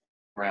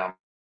 Around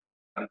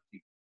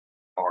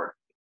hard.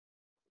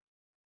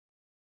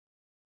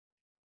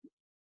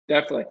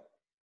 Definitely.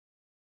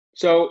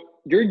 So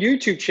your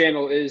YouTube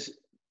channel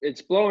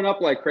it's blowing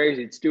up like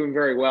crazy. It's doing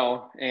very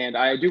well. And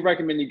I do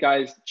recommend you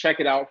guys check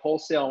it out,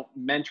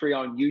 Wholesalementrary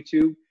on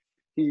YouTube.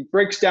 He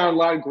breaks down a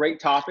lot of great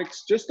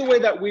topics, just the way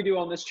that we do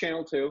on this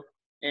channel too,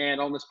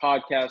 and on this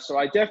podcast. So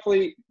I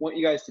definitely want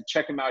you guys to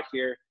check him out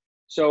here.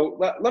 So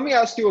let me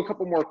ask you a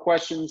couple more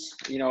questions.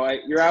 You know,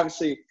 you're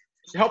obviously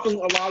helping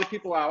a lot of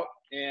people out,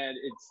 and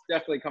it's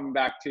definitely coming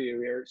back to you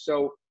here.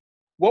 So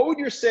what would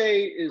you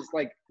say is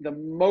like the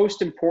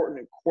most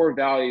important core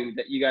value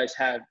that you guys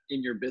have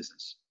in your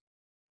business?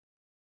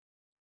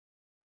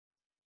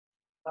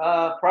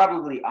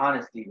 Probably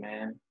honesty,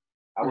 man.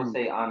 I would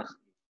say honesty.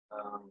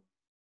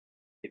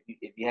 If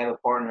you have a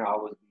partner,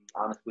 always be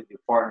honest with your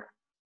partner,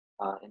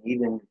 and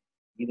even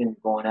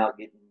going out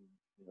getting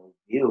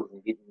deals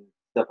and getting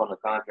stuff on the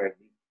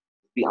contract.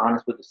 Be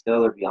honest with the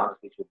seller. Be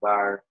honest with your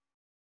buyer.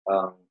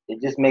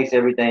 It just makes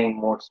everything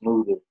more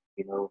smoother.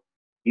 You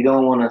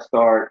don't want to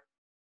start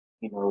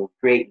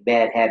create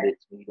bad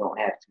habits when you don't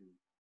have to.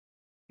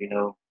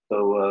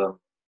 So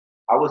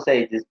I would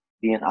say just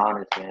being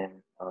honest,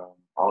 man,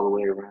 all the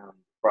way around.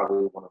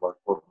 Probably one of our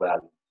core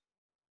values.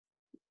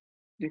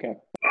 Okay.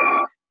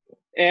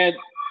 And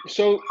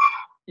so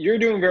you're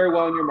doing very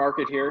well in your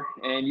market here,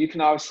 and you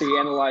can obviously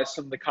analyze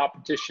some of the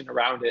competition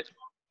around it.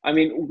 I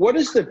mean, what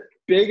is the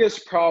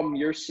biggest problem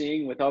you're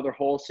seeing with other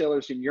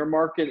wholesalers in your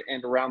market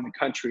and around the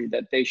country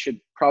that they should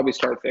probably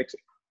start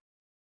fixing?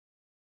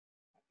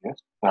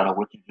 That's kind of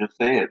what you just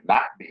said,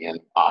 not being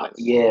honest.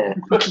 Yeah.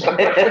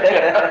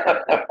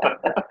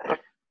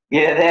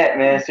 Yeah, that,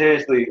 man,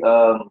 seriously.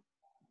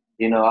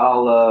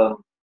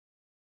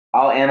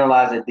 I'll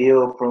analyze a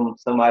deal from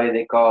somebody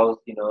that calls,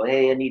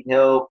 hey, I need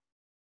help.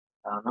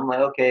 I'm like,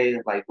 okay,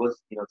 like,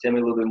 tell me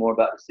a little bit more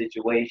about the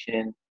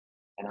situation.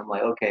 And I'm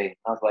like, okay.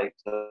 I was like,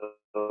 so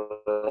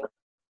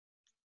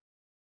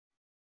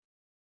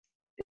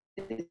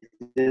is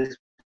this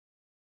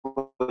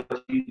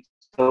what you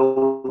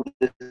told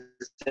the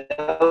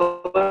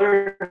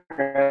seller?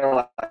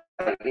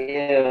 Like,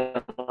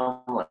 yeah.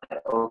 I'm like,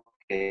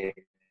 okay,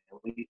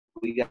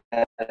 we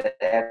got to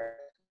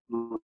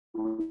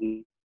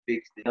absolutely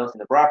fix the else in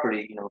the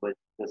property, but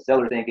the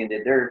seller thinking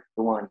that they're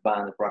the ones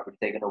buying the property,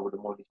 taking over the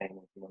mortgage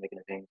payments, making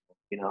the payments,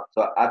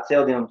 So I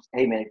tell them,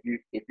 hey man,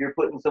 if you're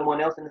putting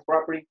someone else in this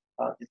property,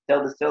 just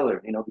tell the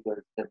seller,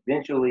 because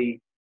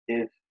eventually,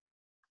 if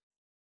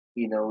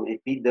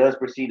he does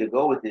proceed to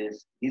go with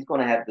this, he's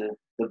going to have to,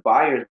 the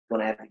buyer is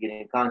going to have to get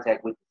in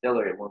contact with the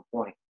seller at one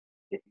point.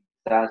 If he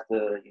decides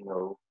to,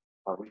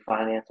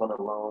 refinance on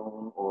a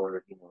loan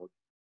or,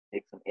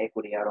 take some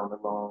equity out on the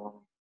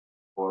loan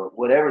or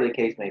whatever the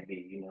case may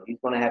be, he's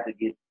going to have to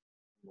get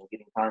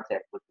in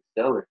contact with the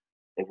seller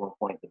at one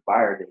point, the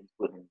buyer that he's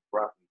putting in the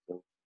property.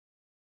 So,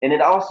 and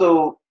it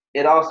also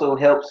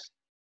helps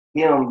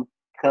him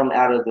come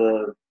out of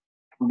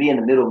being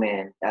the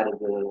middleman out of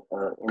in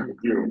the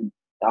deal.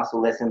 It also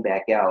lets him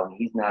back out, and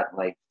he's not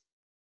like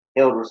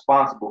held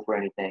responsible for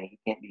anything. He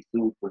can't be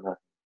sued for nothing.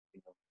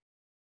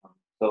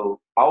 So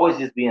always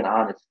just being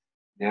honest.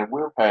 Yeah,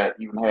 we've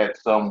even had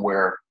some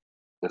where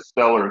the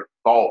seller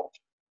thought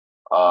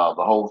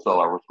the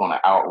wholesaler was going to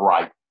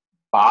outright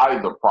buy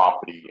the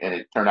property, and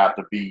it turned out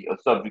to be a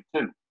subject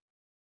to.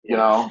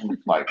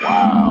 It's like,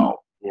 wow,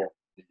 yeah,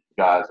 these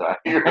guys out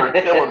here are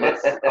killing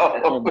us.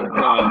 Oh my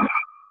God.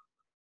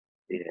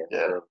 Yeah.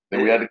 So,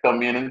 then we had to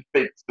come in and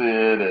fix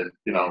it, and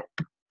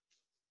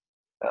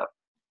Yeah.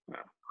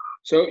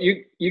 So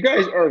you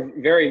guys are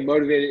very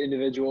motivated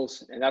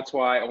individuals, and that's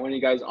why I want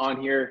you guys on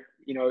here.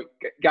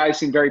 Guys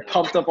seem very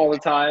pumped up all the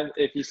time.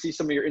 If you see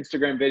some of your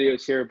Instagram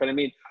videos here, but I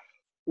mean,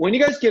 when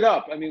you guys get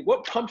up, I mean,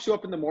 what pumps you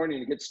up in the morning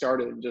to get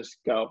started and just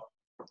go?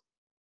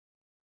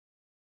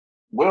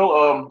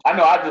 Well, I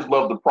know I just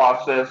love the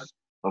process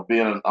of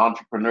being an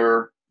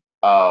entrepreneur.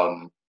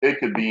 It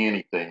could be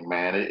anything,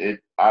 man.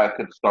 I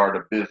could start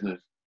a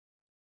business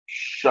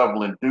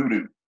shoveling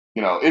doo-doo.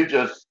 It's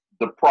just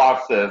the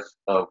process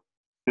of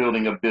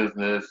building a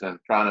business and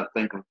trying to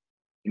think of,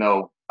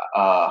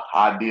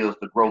 ideas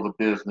to grow the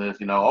business.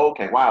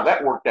 Okay, wow,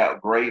 that worked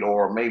out great,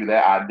 or maybe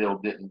that idea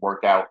didn't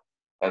work out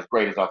as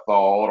great as I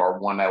thought, or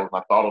one that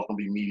I thought was going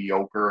to be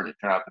mediocre, and it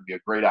turned out to be a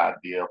great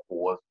idea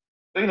for us.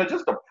 So,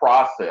 just the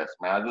process,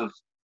 man.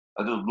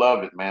 I just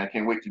love it, man. I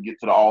can't wait to get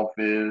to the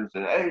office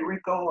and, hey,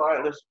 Rico, all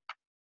right, let's,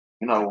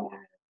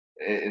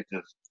 it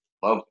just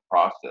loves the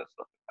process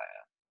of it,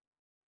 man.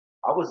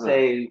 I would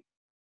say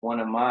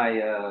one of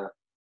my,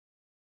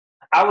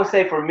 I would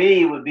say for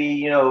me it would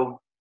be,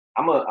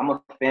 I'm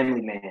a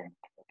family man,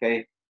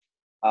 okay?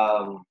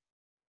 So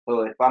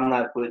if I'm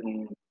not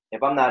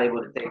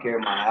able to take care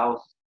of my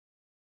house,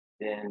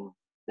 then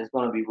it's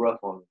gonna be rough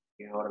on me.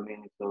 You know what I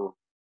mean? So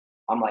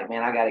I'm like,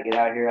 man, I gotta get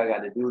out here. I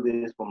gotta do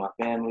this for my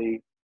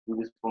family, do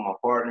this for my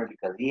partner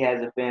because he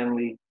has a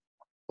family.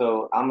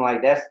 So I'm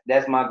like,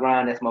 that's my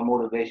grind. That's my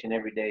motivation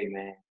every day,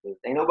 man. 'Cause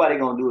ain't nobody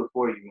gonna do it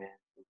for you, man.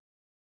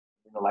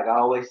 Like I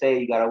always say,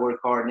 you gotta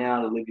work hard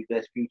now to live your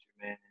best future,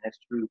 man. And that's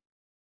true.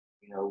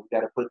 We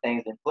gotta put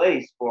things in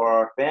place for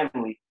our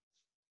family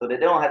so that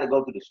they don't have to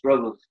go through the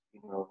struggles,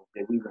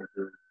 that we went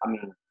through. I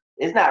mean,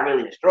 it's not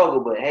really a struggle,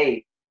 but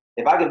hey,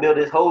 if I can build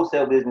this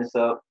wholesale business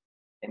up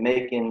and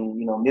making,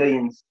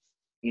 millions,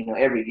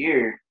 every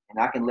year, and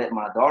I can let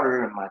my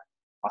daughter and my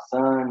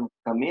son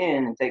come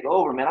in and take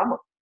over, man,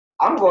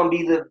 I'm gonna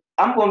be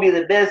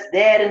the best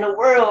dad in the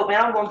world,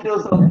 man. I'm gonna feel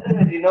so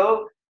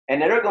good,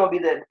 and they're gonna be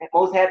the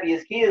most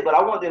happiest kids. But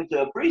I want them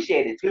to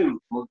appreciate it too.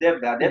 Most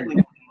definitely, I definitely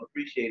want them to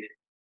appreciate it.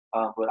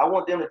 But I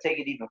want them to take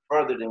it even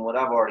further than what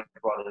I've already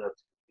brought it up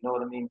to. You know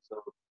what I mean?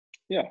 So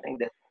yeah, I think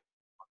that's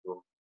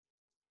cool.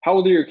 How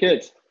old are your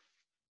kids?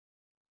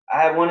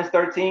 I have one that's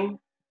 13.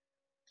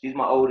 She's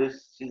my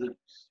oldest. She's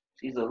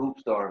a hoop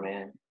star,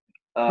 man.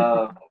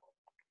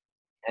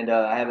 And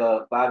I have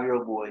a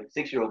 5-year-old boy,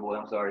 6-year-old boy.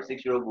 I'm sorry,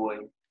 6-year-old boy.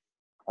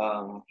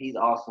 He's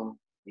awesome.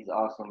 He's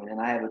awesome. And then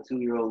I have a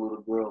 2-year-old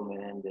little girl,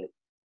 man, that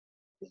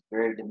is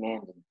very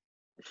demanding.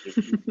 She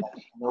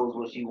knows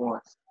what she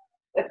wants.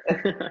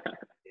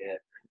 Yeah.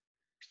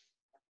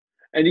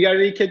 And you got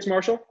any kids,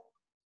 Marshall?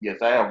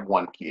 Yes, I have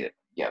one kid.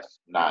 Yes,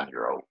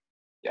 9-year-old.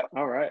 Yeah.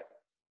 All right.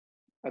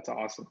 That's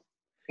awesome.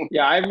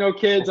 Yeah, I have no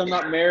kids. I'm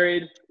not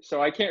married,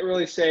 so I can't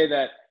really say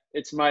that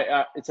it's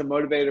a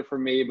motivator for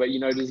me. But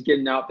just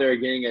getting out there,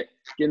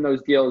 getting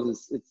those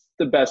deals it's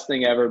the best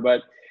thing ever.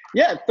 But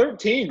yeah,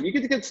 13, you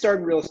get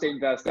started in real estate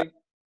investing.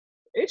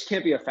 Age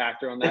can't be a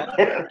factor on that.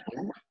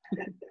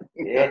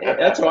 Yeah,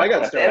 That's how I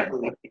got started.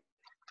 definitely.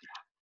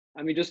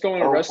 I mean, just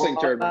going to wrestling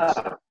tournaments.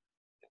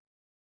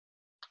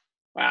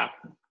 Wow.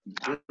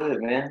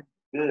 Good, man.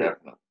 Good.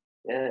 Definitely.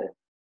 Yeah.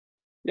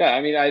 Yeah,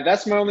 I mean,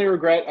 that's my only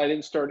regret. I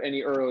didn't start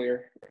any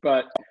earlier,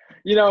 but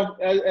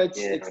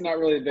it's not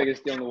really the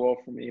biggest deal in the world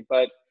for me.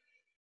 But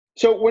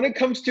so when it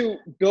comes to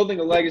building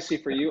a legacy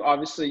for you,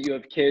 obviously you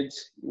have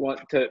kids. You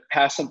want to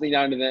pass something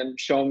down to them,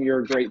 show them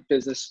you're great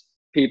business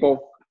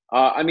people.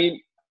 I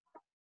mean,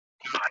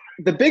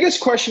 the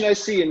biggest question I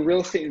see in real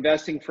estate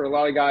investing for a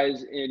lot of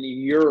guys in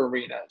your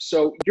arena.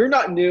 So you're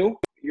not new.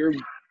 You're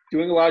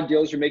doing a lot of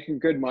deals. You're making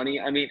good money.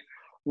 I mean,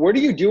 what are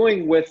you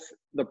doing with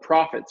the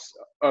profits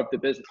of the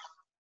business?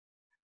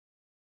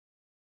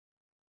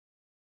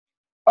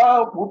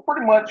 We're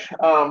pretty much,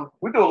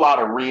 we do a lot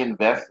of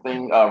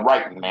reinvesting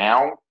right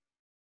now.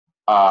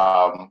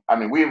 I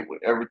mean, we have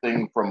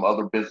everything from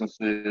other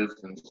businesses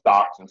and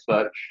stocks and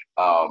such,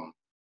 and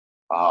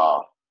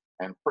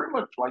pretty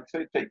much, like I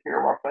say, take care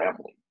of our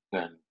family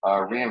and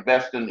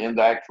reinvesting in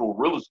the actual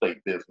real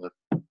estate business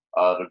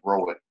to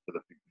grow it for the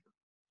future.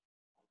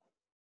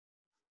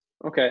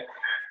 Okay.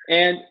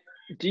 And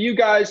do you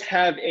guys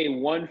have a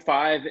 1,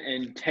 5,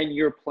 and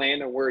 10-year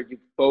plan of where you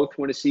both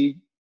want to see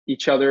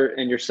each other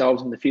and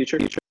yourselves in the future?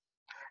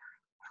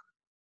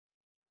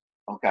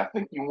 Okay, I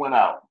think you went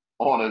out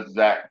on us,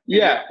 Zach.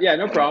 Yeah,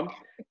 no problem.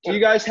 Do you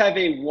guys have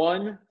a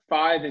 1,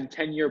 5, and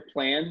 10-year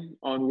plan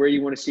on where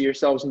you want to see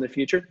yourselves in the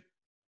future?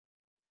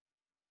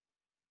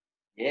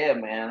 Yeah,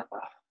 man.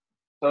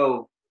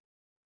 So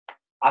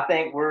I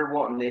think we're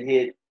wanting to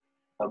hit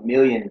 1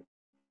 million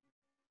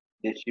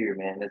this year,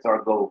 man. That's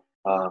our goal.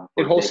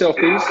 In wholesale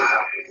fees?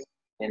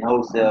 In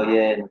wholesale,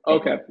 yeah. And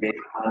Okay.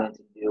 creative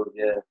financing deals,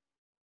 yeah.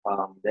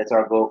 That's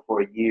our goal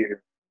for a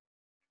year.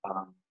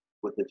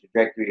 With the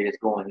trajectory it's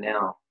going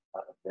now,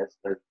 that's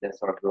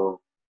our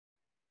goal.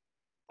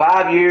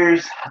 5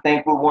 years, I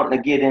think we're wanting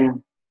to get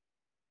in.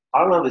 I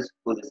don't know if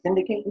was it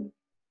syndicating?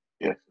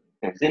 Yes.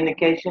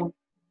 Syndication?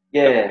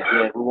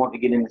 Yeah. We want to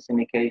get into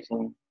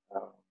syndication.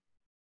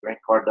 Grant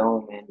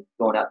Cardone, man,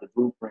 going out the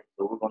blueprint,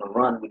 so we're gonna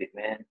run with it,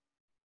 man.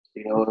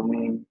 You know what I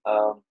mean?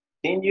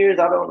 10 years,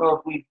 I don't know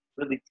if we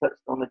really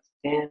touched on the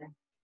 10.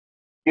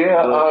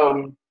 Yeah,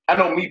 but, I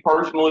know me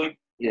personally.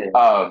 Yeah.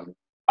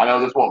 I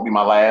know this won't be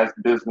my last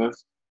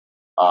business.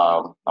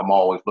 I'm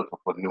always looking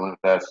for new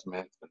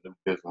investments and new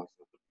businesses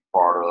to be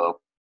part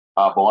of.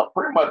 But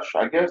pretty much,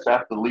 I guess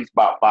after at least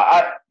about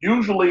 5,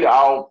 usually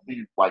I'll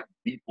be like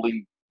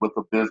deeply with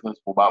a business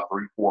for about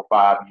 3, 4,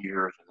 5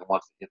 years, and then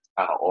once it gets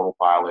kind of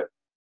autopilot,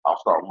 I'll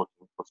start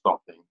looking for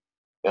something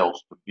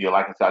else to be.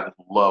 Like I said, I just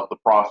love the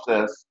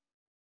process.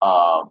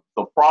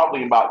 So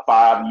probably about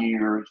 5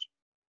 years,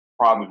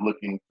 probably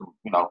looking to,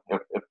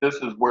 if this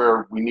is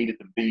where we need it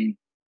to be,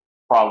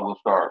 probably we'll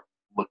start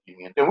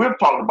looking into. And we've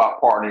talked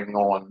about partnering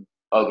on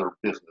other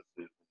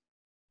businesses,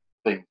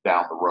 things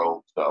down the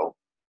road. So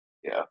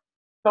yeah,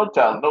 no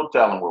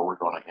telling where we're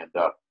going to end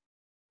up.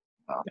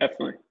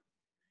 Definitely.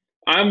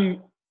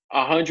 I'm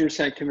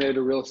 100% committed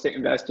to real estate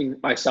investing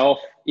myself.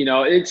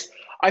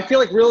 I feel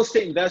like real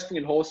estate investing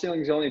and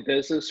wholesaling is the only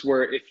business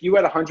where if you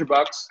had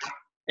 $100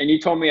 and you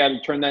told me I had to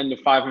turn that into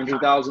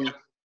 500,000,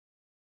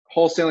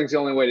 wholesaling is the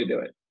only way to do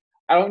it.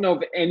 I don't know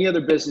of any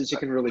other business you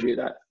can really do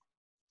that,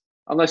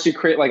 unless you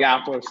create like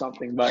Apple or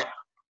something. But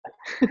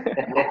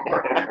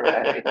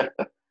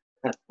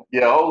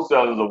yeah,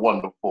 wholesale is a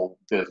wonderful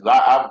business.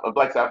 I've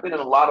like I said, I've been in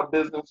a lot of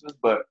businesses,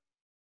 but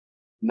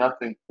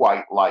nothing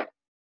quite like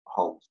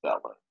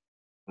wholesaling.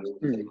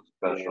 It's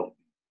special.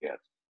 Yes.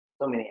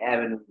 So many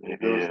avenues in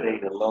real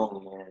estate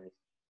alone, man.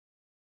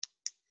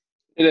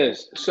 It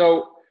is.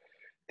 So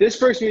this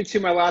brings me to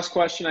my last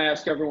question. I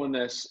ask everyone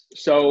this.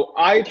 So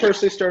I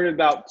personally started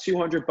about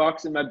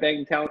 $200 in my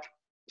bank account,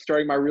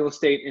 starting my real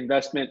estate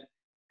investment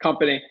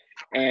company,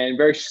 and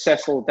very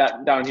successful with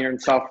that down here in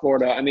South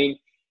Florida. I mean,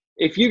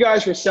 if you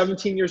guys were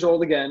 17 years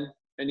old again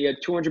and you had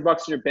 $200 in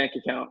your bank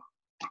account,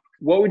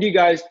 what would you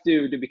guys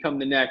do to become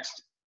the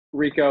next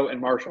Rico and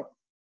Marshall?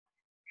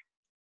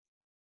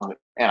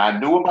 And I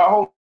knew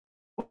about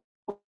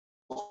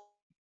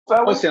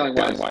wholesaling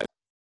wise.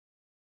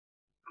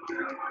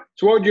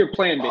 So what would your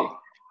plan be?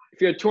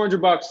 If you had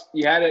 $200,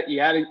 you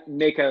had to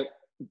make a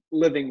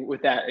living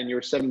with that, and you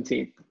were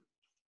 17.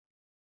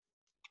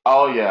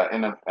 Oh yeah,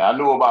 and if I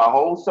knew about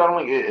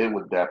wholesaling, it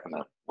would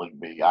definitely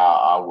be.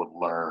 I would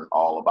learn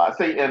all about it.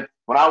 See, and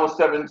when I was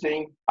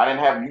 17, I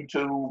didn't have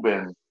YouTube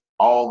and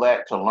all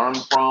that to learn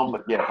from.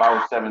 But yeah, if I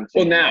was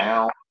 17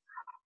 now,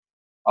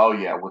 oh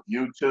yeah, with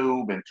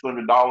YouTube and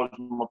 $200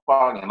 in my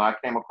pocket, and I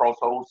came across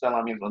wholesale,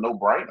 I mean, it's a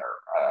no-brainer.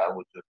 I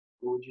would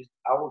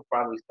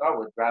probably start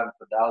with driving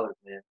for dollars,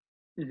 man.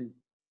 Mm-hmm.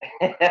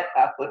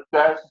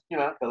 That's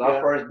because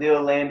our first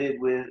deal landed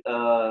with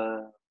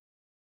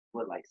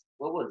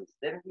what was it,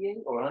 78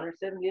 or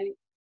 178?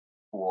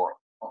 For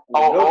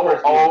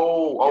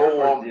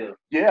deal.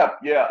 Yeah.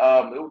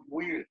 It was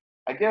weird.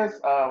 I guess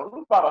it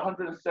was about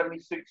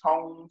 176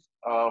 homes.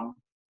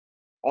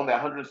 On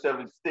that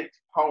 176th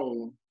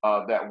home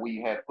that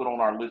we had put on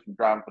our list of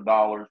driving for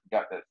dollars, we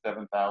got that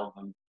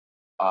 $7,000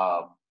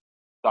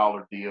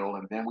 dollar deal,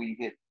 and then we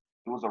hit.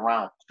 It was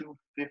around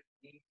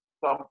 250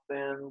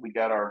 something. We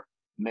got our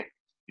next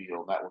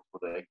deal. That was for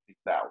the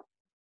 80,000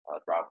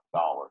 driving for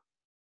dollars.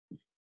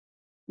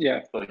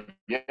 Yeah. So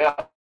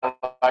yeah,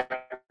 like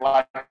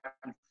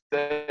you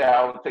said,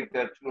 I would take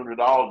that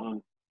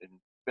 $200 and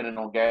spend it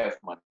on gas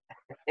money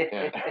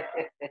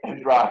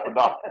and drive for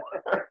dollars.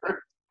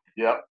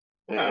 Yep.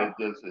 It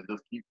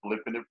just keeps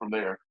flipping it from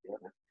there.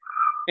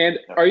 And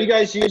are you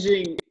guys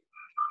using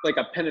like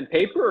a pen and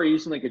paper, or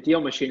using like a deal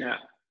machine app?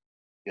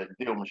 Yeah,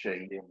 deal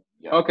machine.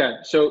 Yeah. Okay,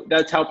 so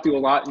that's helped you a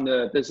lot in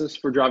the business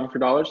for driving for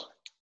dollars.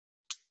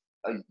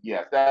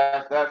 Yes,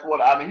 that's what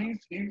I mean.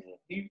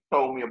 He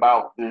told me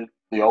about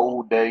the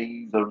old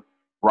days of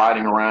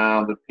riding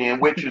around the pen,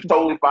 which is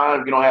totally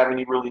fine if you don't have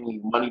any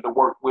money to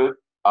work with.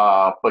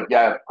 But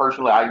yeah,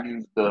 personally, I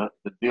use the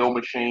deal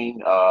machine,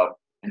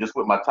 and just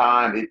with my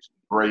time, it's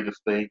the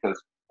greatest thing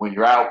because when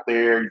you're out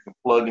there, you can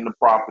plug in the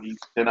property,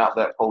 send out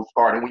that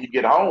postcard, and when you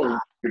get home,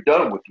 you're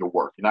done with your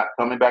work. You're not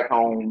coming back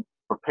home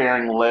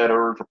preparing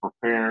letters or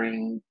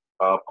preparing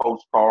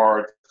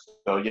postcards.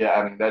 So yeah,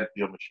 I mean that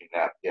deal machine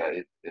app,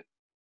 I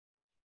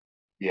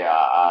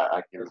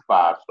give it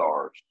 5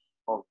 stars.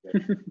 Okay.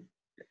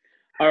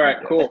 All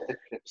right, cool.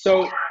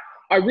 So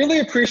I really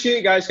appreciate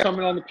you guys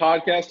coming on the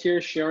podcast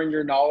here, sharing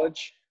your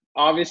knowledge.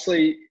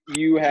 Obviously,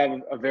 you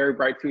have a very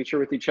bright future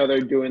with each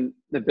other doing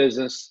the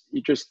business.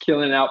 You're just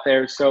killing it out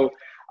there. So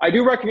I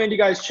do recommend you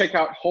guys check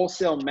out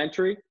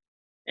Wholesalementrary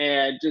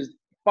and just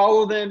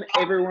follow them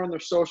everywhere on their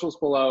socials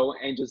below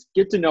and just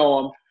get to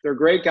know them. They're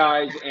great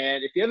guys.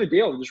 And if you have a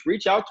deal, just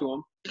reach out to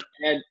them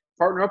and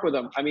partner up with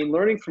them. I mean,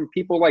 learning from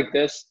people like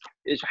this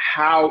is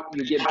how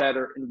you get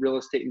better in real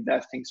estate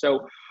investing.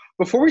 So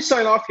before we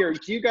sign off here,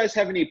 do you guys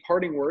have any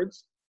parting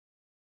words?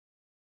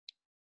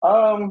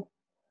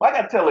 Like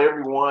I tell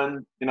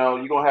everyone,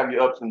 you're going to have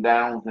your ups and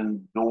downs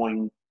in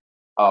doing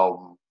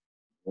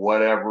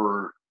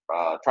whatever,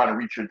 trying to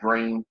reach your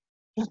dream.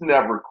 Just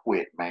never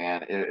quit,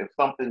 man. If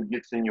something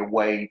gets in your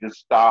way, just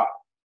stop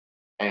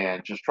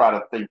and just try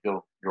to think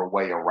of your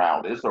way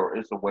around. It's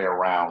a way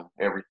around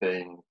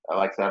everything.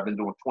 Like I said, I've been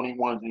doing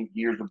 21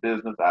 years of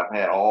business. I've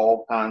had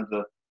all kinds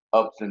of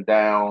ups and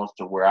downs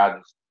to where I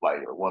just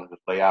want to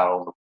just lay out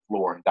on the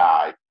floor and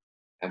die.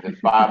 And then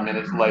 5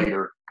 minutes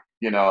later,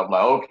 I'm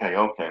like, okay,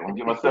 I'm gonna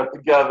get myself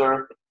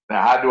together.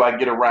 Now, how do I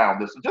get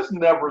around this? So just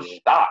never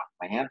stop,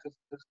 man.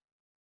 Just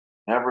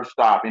never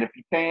stop. And if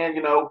you can,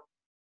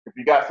 if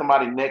you got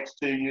somebody next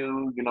to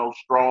you,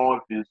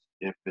 strong, if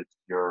it's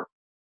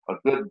a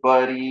good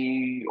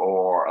buddy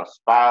or a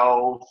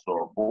spouse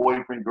or a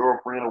boyfriend,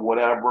 girlfriend, or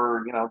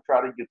whatever,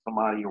 try to get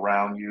somebody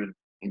around you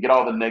and get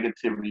all the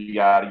negativity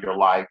out of your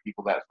life.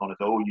 People that's going to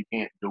say, oh, you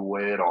can't do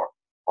it,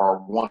 or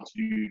want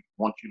you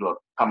to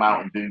come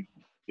out and do,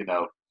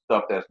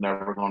 stuff that's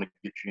never going to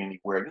get you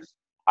anywhere.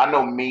 I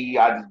know me,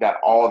 I just got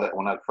all that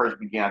when I first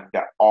began. I just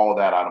got all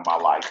that out of my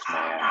life,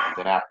 man. And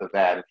then after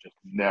that, it's just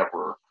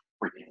never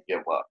freaking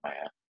give up,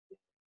 man.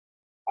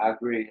 I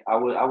agree. I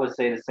would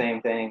say the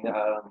same thing.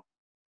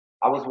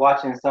 I was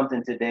watching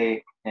something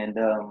today, and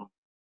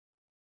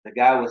the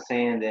guy was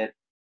saying that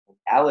an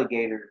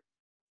alligator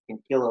can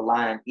kill a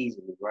lion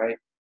easily, right?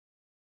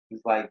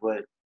 He's like,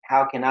 but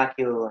how can I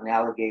kill an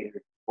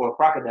alligator or a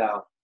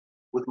crocodile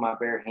with my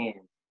bare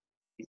hands?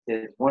 He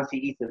says once he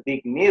eats a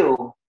big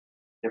meal,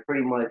 they're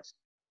pretty much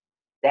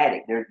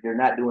static. They're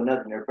not doing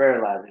nothing. They're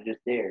paralyzed. They're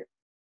just there.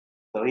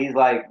 So he's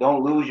like,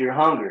 don't lose your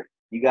hunger.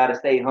 You got to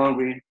stay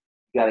hungry.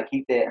 You got to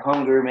keep that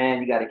hunger,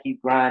 man. You got to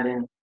keep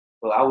grinding.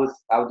 So I was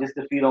just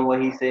to feed on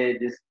what he said.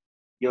 Just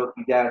you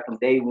got it from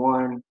day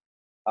one.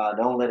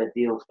 Don't let a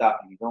deal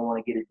stop you. You don't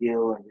want to get a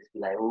deal and just be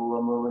like, oh,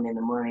 I'm rolling in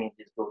the money and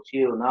just go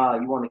chill. Nah,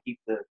 you want to keep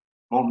the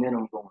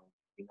momentum going.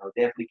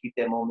 Definitely keep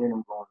that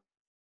momentum going.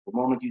 The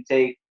moment you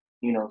take,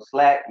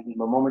 slack, the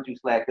moment you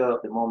slack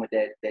up, the moment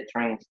that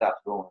train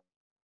stops going.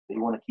 So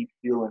you want to keep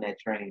fueling that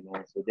train,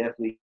 man. So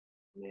definitely,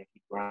 man,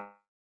 keep grinding.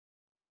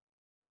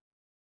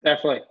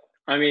 Definitely.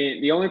 I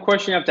mean, the only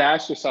question you have to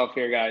ask yourself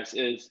here, guys,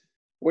 is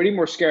what are you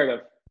more scared of?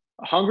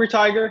 A hungry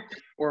tiger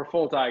or a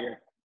full tiger?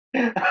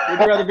 Would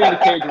you rather be in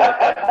a cage with?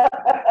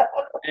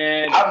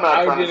 And I'm not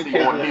I would trying be to in a see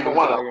cage one, with a either full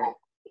one of tiger. them.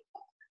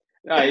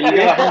 You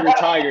got a hungry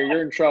tiger,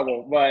 you're in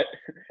trouble. But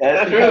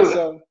that's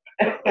true.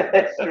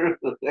 That's true.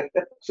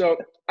 So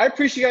I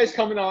appreciate you guys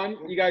coming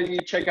on. You guys need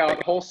to check out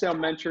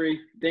Wholesalementrary.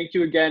 Thank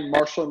you again,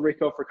 Marshall and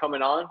Rico, for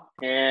coming on.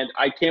 And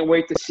I can't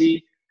wait to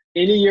see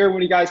in a year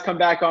when you guys come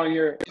back on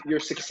your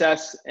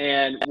success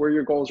and where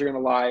your goals are going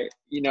to lie,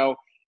 you know,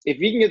 if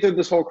you can get through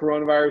this whole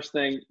coronavirus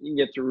thing, you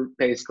can get through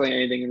basically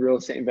anything in real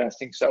estate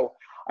investing. So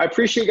I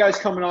appreciate you guys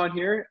coming on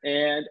here,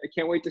 and I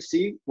can't wait to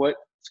see what's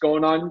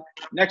going on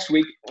next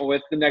week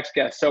with the next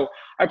guest. So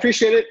I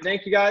appreciate it.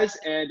 Thank you guys,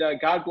 and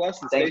God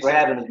bless. And Thanks for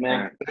having us,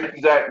 man. Thank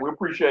you, Zach. We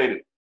appreciate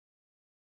it.